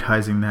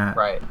advertising that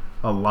Right.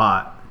 a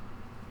lot,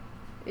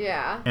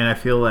 Yeah. and I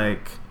feel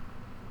like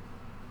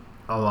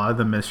a lot of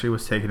the mystery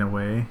was taken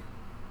away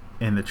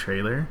in the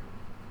trailer.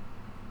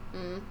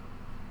 Mm.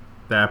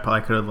 That I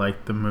probably could have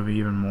liked the movie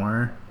even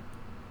more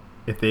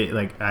if they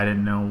I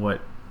didn't know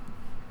what.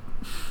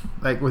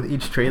 Like with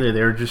each trailer,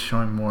 they were just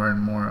showing more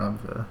and more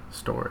of the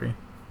story.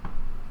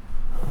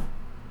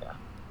 Yeah.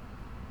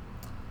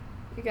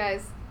 You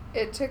guys,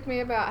 it took me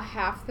about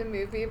half the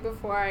movie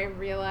before I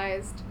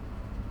realized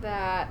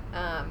that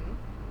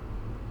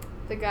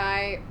the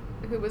guy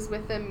who was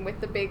with him with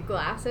the big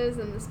glasses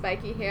and the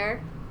spiky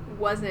hair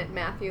wasn't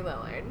Matthew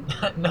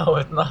Lillard, No,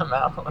 it's not who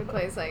Malcolm.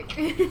 plays like.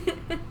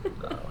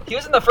 He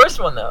was in the first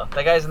one though.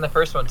 That guy's in the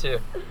first one too.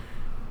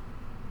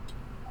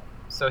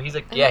 So he's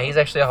like, yeah, he's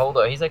actually a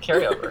holdover. He's a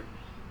carryover.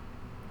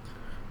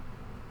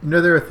 You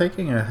know, they were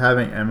thinking of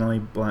having Emily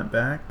Blunt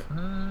back,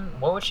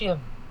 What would she have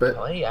but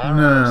played? I don't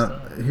no.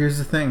 understand. Here's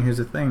the thing.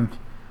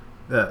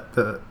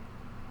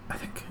 I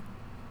think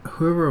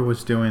whoever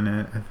was doing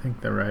it, I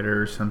think the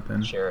writer or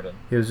something, Sheridan.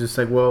 he was just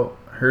like, well,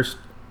 her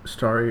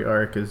story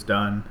arc is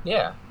done.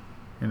 Yeah,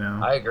 You know,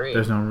 I agree.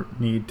 There's no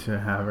need to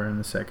have her in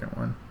the second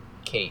one.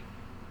 Kate.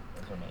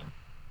 That's her name.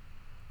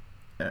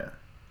 Yeah.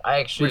 I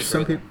actually Which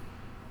agree with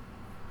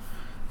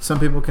some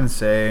people can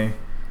say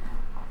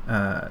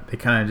they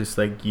kind of just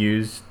like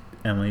used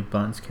Emily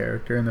Blunt's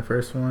character in the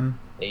first one.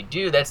 that. They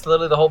do. That's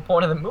literally the whole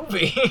point of the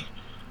movie.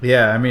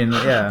 Yeah, I mean,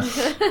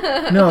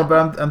 yeah. No,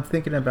 but I'm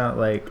thinking about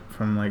like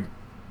from like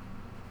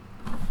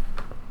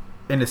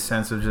in a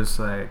sense of just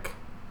like,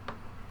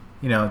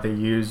 you know, they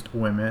used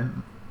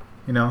women,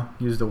 you know,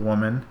 used a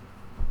woman.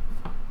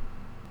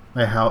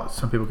 Like how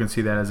some people can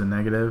see that as a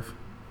negative,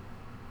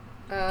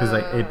 because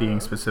like it being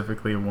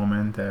specifically a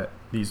woman that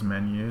these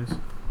men use.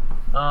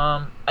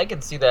 I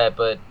can see that,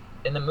 but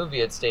in the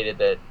movie it stated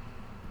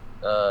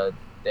that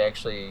they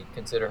actually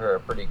consider her a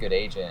pretty good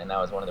agent, and that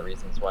was one of the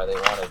reasons why they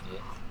wanted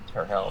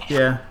her help.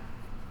 Yeah,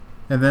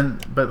 and then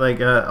but like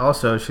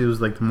also she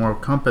was like the moral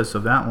compass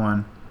of that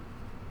one.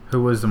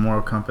 Who was the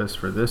moral compass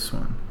for this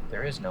one?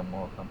 There is no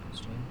moral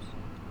compass,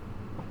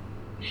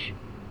 James.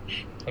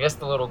 I guess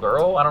the little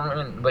girl. I don't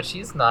even, but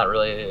she's not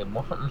really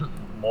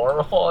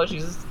moral.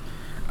 She's.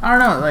 I don't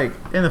know. Like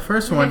in the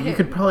first one, you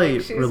could probably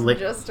She's relate.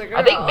 just a girl.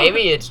 I think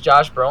maybe it's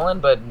Josh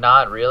Brolin, but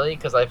not really,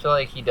 because I feel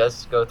like he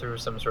does go through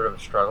some sort of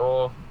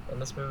struggle in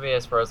this movie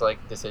as far as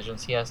like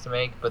decisions he has to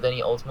make. But then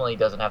he ultimately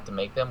doesn't have to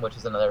make them, which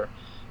is another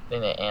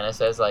thing that Anna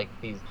says. Like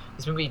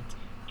this movie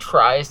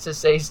tries to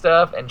say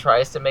stuff and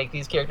tries to make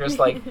these characters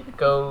like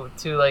go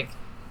to like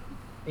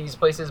these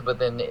places, but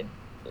then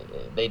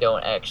they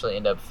don't actually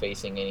end up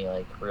facing any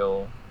like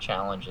real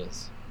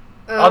challenges.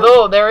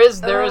 Although there is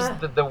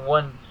the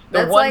one.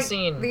 The one like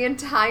scene, the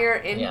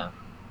entire yeah.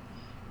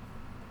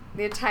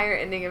 The entire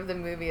ending of the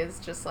movie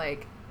is just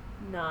like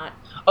not.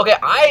 Okay,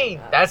 I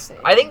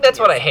think that's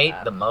what I hate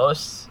the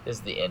most is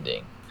the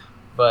ending,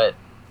 but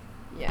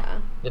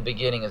yeah, the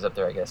beginning is up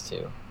there, I guess,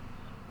 too.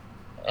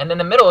 And then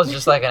the middle is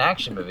just like an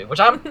action movie,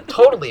 which I'm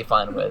totally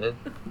fine with.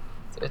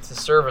 It's a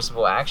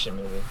serviceable action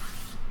movie.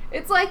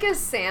 It's like a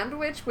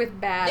sandwich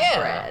with bad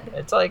bread.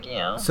 It's like, you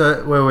know.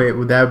 So wait,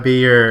 would that be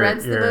your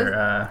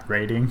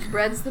rating?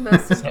 Bread's the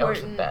most Sandwich with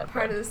important bad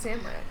part bread. of the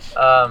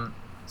sandwich.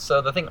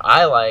 So the thing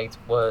I liked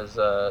was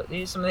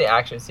some of the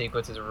action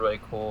sequences were really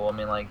cool. I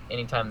mean, like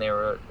anytime they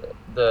were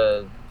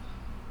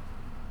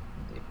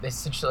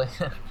essentially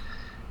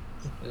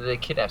the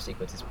kidnap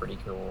sequence is pretty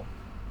cool.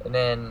 And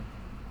then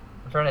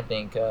I'm trying to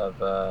think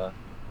of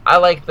I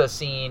like the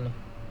scene.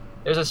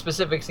 There's a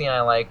specific scene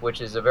I like,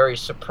 which is a very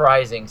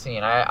surprising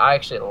scene. I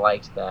actually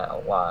liked that a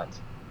lot.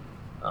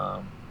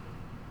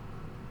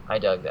 I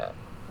dug that.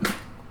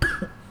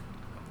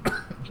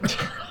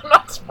 I'm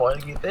not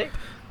spoiling anything.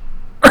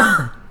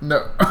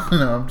 No,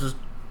 I'm just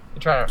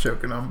You're trying to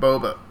choking on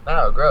boba.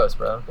 Oh, gross,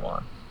 bro.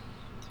 Come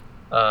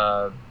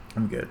on.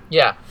 I'm good.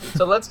 Yeah.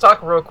 So let's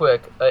talk real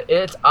quick.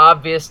 It's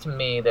obvious to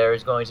me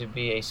there's going to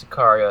be a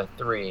Sicario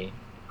 3.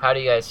 How do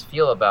you guys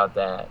feel about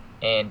that?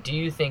 And do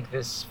you think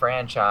this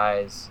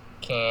franchise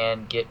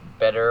can get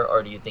better,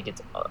 or do you think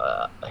it's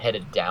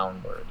headed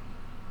downward?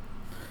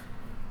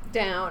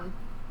 Down.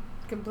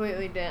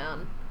 Completely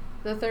down.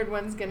 The third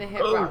one's gonna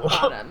hit rock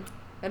bottom.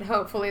 And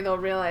hopefully they'll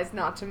realize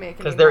not to make it.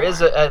 Because there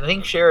is I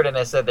think Sheridan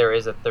has said there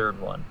is a third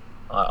one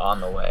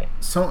on the way.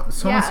 Someone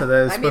said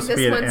that it's supposed to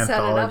be an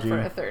anthology set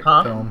it up for a third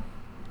film.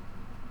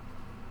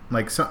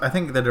 Like, I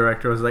think the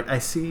director was like, I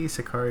see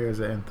Sicario as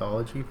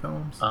anthology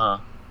films.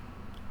 Uh-huh.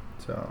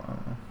 So, I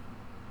don't know.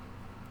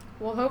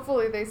 Well,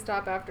 hopefully they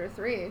stop after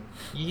 3.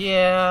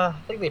 Yeah,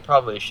 I think they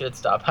probably should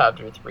stop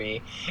after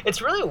 3.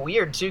 It's really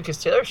weird, too,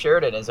 because Taylor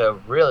Sheridan is a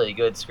really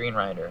good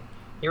screenwriter.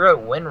 He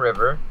wrote Wind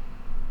River,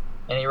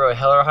 and he wrote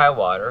Hell or High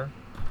Water,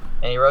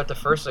 and he wrote the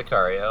first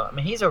Sicario. I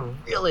mean, he's a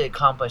really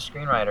accomplished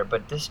screenwriter,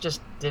 but this just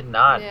did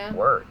not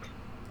work.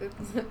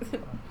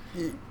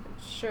 It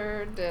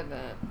sure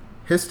didn't.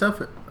 His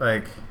stuff,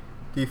 like,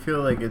 do you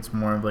feel like it's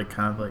more of, like,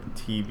 kind of, like,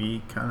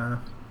 TV kind of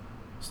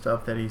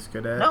stuff that he's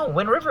good at? No,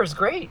 Wind River is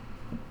great.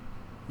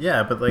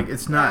 Yeah, but, like,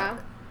 it's not...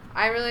 Yeah.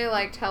 I really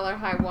liked Hell or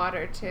High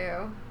Water,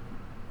 too.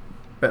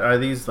 But are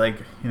these, like,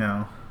 you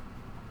know,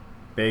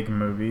 big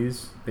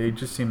movies? They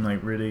just seem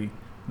like really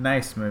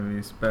nice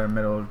movies, but are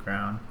middle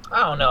ground.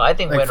 I don't know. I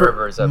think like Wind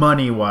River is a...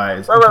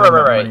 money-wise.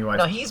 Right. Money-wise.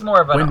 No, he's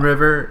more of an... Wind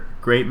River,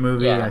 great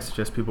movie. Yeah. I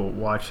suggest people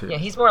watch it. Yeah,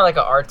 he's more like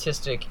an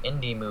artistic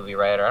indie movie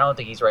writer. I don't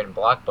think he's writing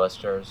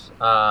blockbusters.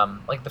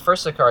 Like the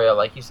first Sicario,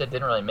 like you said,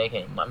 didn't really make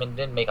any. I mean, it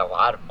didn't make a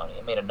lot of money.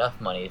 It made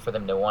enough money for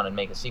them to want to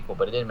make a sequel,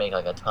 but it didn't make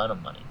like a ton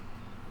of money.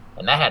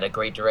 And that had a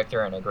great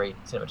director and a great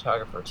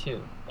cinematographer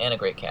too, and a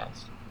great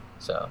cast.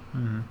 So,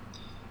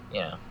 you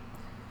know,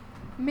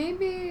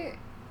 maybe.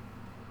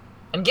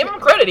 And give him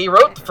credit, he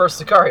wrote the first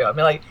Sicario. I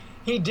mean, like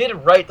he did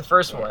write the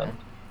first one.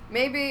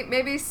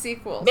 Maybe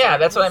sequels. Yeah,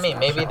 that's what I mean.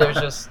 Maybe there's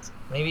just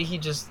maybe he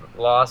just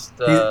lost.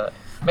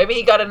 Maybe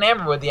he got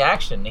enamored with the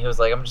action. He was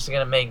like, I'm just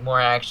gonna make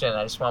more action.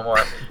 I just want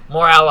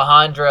more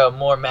Alejandro,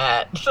 more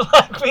Matt.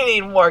 Like we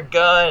need more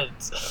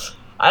guns.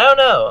 I don't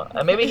know.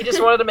 Maybe he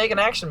just wanted to make an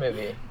action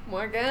movie.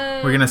 More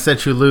guns. We're gonna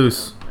set you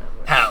loose.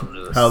 How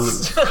loose? How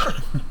loose?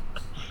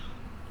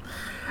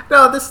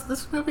 No,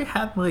 this movie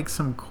had like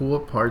some cool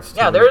parts.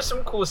 Yeah, to there it, are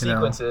some cool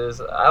sequences.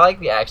 I like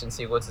the action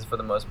sequences for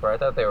the most part. I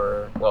thought they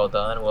were well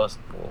done,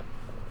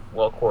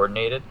 well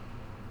coordinated.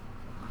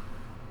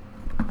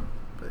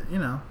 But you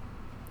know,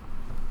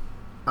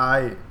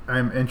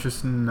 I'm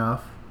interested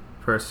enough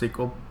for a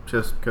sequel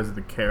just because of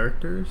the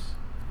characters.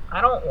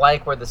 I don't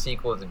like where the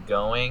sequel is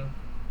going.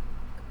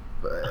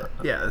 But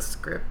yeah, the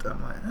script,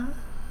 I'm like,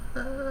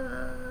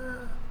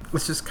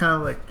 it's just kind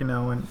of like,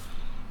 when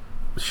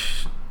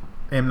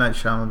M. Night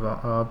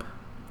Shyamalan.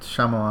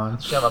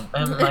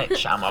 M. Night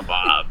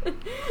Shyamalan.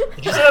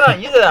 Did you say that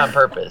you did that on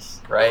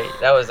purpose, right?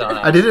 That was on.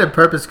 I did it on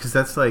purpose because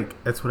that's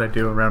what I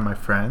do around my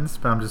friends.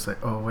 But I'm just like,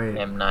 oh wait,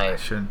 M. Night. I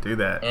shouldn't do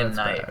that. M. That's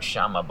Night bad.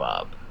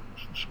 Shyamalan.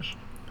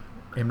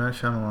 M. Night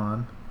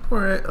Shyamalan.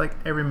 Or like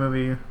every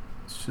movie,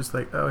 it's just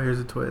like, oh, here's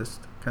a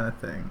twist kind of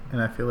thing.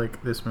 And I feel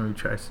like this movie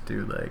tries to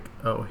do like,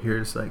 oh,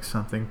 here's like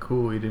something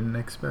cool you didn't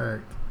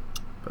expect,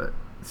 but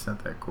it's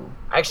not that cool.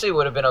 I actually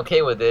would have been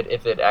okay with it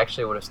if it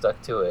actually would have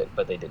stuck to it,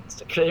 but they didn't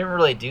stick. They didn't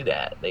really do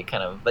that. They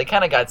kind of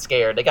got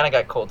scared. They kind of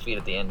got cold feet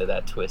at the end of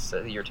that twist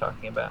that you're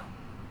talking about.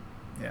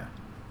 Yeah.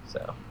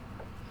 So,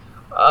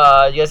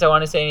 you guys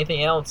want to say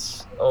anything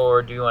else,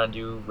 or do you want to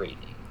do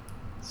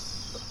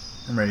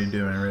ratings? I'm ready to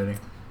do it already.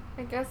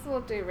 I guess we'll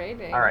do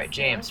ratings. All right,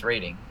 James,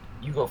 rating.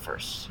 You go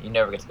first. You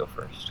never get to go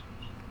first.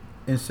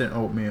 Instant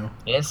oatmeal.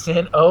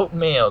 Instant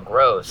oatmeal,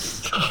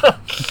 gross.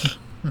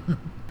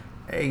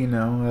 Hey,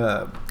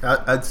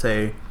 I'd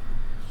say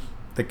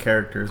the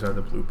characters are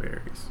the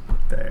blueberries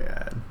they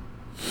add.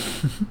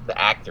 The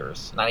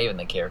actors, not even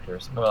the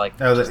characters. More like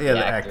Oh, just the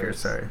actors.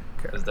 Sorry.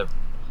 Because the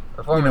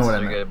performances what I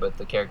are meant. good, but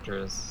the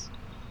characters,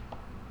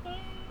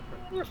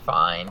 they're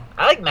fine.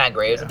 I like Matt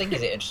Graves. Yeah. I think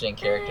he's an interesting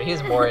character.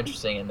 He's more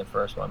interesting in the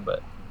first one,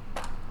 but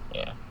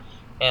yeah.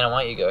 Anna,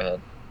 why don't you go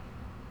ahead?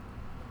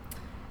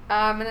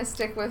 I'm gonna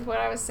stick with what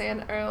I was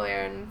saying earlier,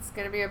 and it's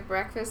gonna be a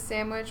breakfast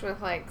sandwich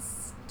with like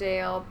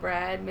stale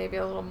bread, maybe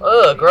a little more.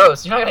 Ugh,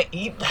 gross. You're not gonna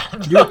eat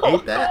that. You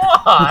ate that?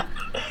 Come on.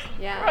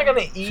 Yeah. You're not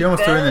gonna eat She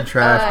almost threw it in the that.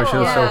 trash, but she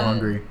was so yeah.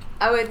 hungry.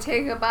 I would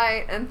take a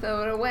bite and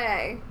throw it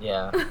away.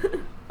 Yeah.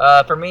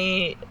 For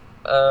me,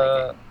 Like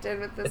I did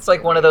with this it's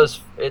like one of movie.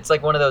 those. It's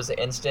like one of those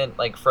instant,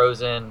 like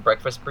frozen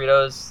breakfast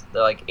burritos.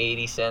 They're like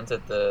 80 cents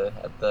at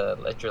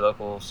your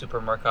local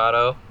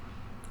supermercado.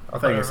 I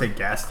thought you were going to say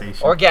gas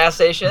station. Or gas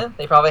station.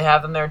 They probably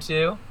have them there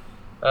too.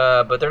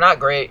 But they're not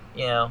great.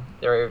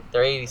 They're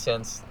 80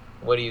 cents.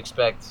 What do you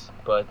expect?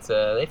 But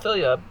they fill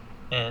you up,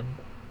 and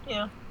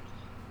yeah,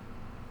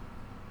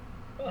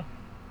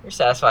 you're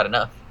satisfied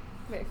enough.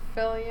 They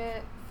fill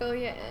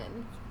you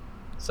in.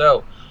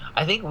 So,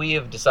 I think we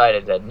have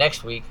decided that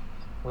next week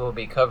we will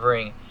be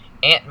covering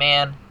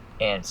Ant-Man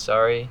and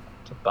Sorry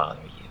to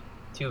Bother You.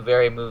 Two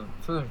very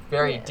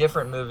Yes.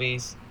 different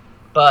movies,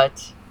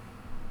 but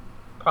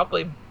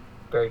probably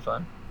very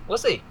fun. We'll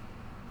see.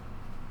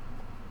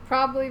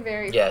 Probably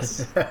very.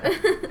 Yes.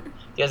 You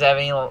guys have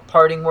any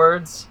parting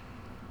words?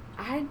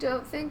 I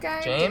don't think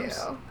I James?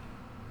 do.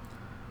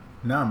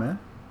 No, man.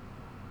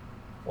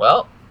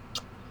 Well,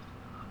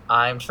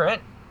 I'm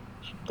Trent.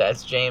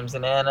 That's James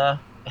and Anna.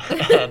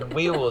 And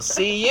we will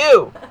see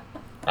you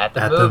at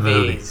the At the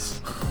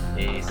movies.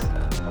 movies. Peace.